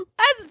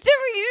 that's a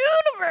different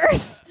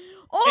universe.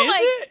 Oh Is my!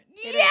 it?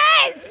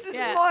 Yes, it's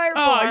Yeah. more.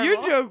 Oh, your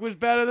Marvel. joke was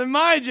better than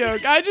my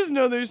joke. I just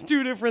know there's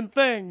two different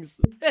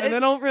things, and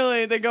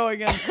they go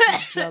against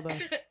each other.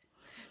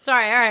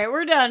 Sorry, all right,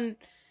 we're done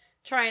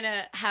trying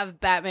to have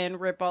Batman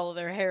rip all of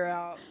their hair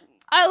out.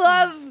 I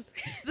love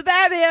the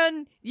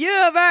Batman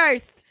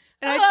universe,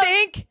 and I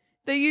think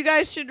that you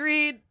guys should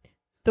read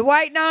the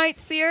White Knight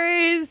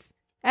series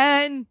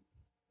and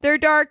their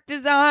dark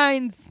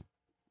designs.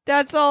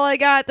 That's all I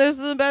got. Those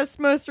are the best,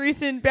 most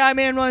recent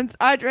Batman ones.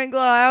 I drink a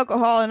lot of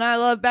alcohol, and I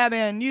love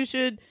Batman. You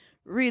should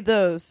read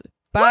those.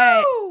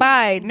 Bye. Woo!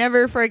 Bye.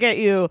 Never forget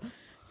you.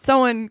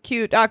 Someone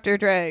cute, Dr.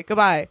 Dre.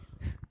 Goodbye.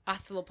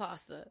 Hasta la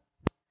pasta.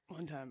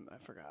 One time I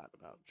forgot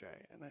about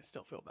Dre, and I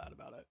still feel bad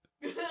about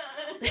it.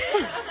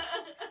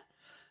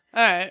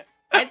 All right.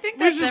 I think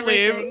We that's should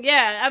everything. leave.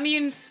 Yeah, I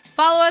mean,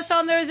 follow us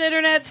on those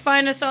internets.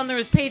 Find us on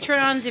those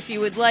Patreons if you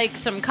would like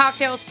some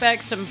cocktail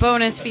specs, some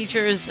bonus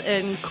features,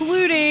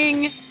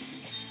 including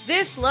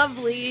this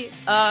lovely,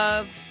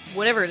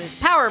 whatever it is,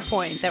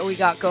 PowerPoint that we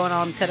got going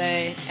on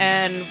today,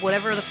 and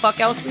whatever the fuck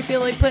else we feel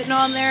like putting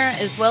on there,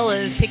 as well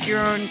as pick your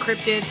own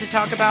cryptid to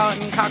talk about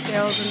and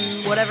cocktails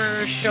and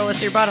whatever. Show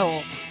us your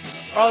butthole.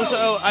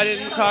 Also, I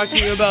didn't talk to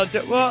you about.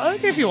 Well,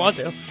 okay, if you want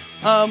to.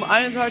 I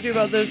didn't talk to you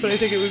about this, but I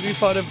think it would be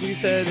fun if we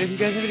said, if you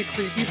guys have any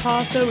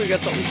creepypasta, we got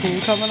something cool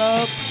coming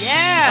up.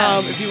 Yeah.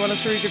 If you want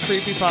us to read your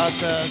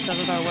creepypasta, send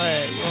it our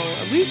way. We'll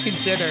at least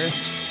consider,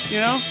 you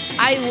know?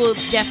 I will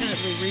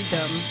definitely read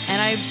them,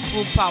 and I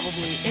will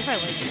probably, if I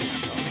like it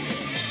enough, I'll read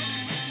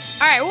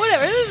it. All right,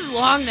 whatever. This is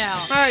long now.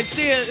 All right,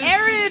 see ya.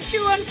 Area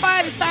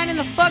 215 is signing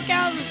the fuck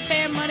out. This is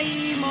Sam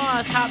Money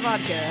Moss Hot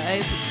Vodka.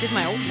 I did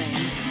my old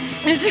name.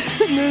 This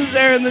is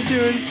Aaron the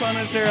Dune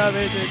Punisher. I'm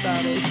AJ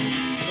Battles.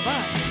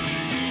 Goodbye.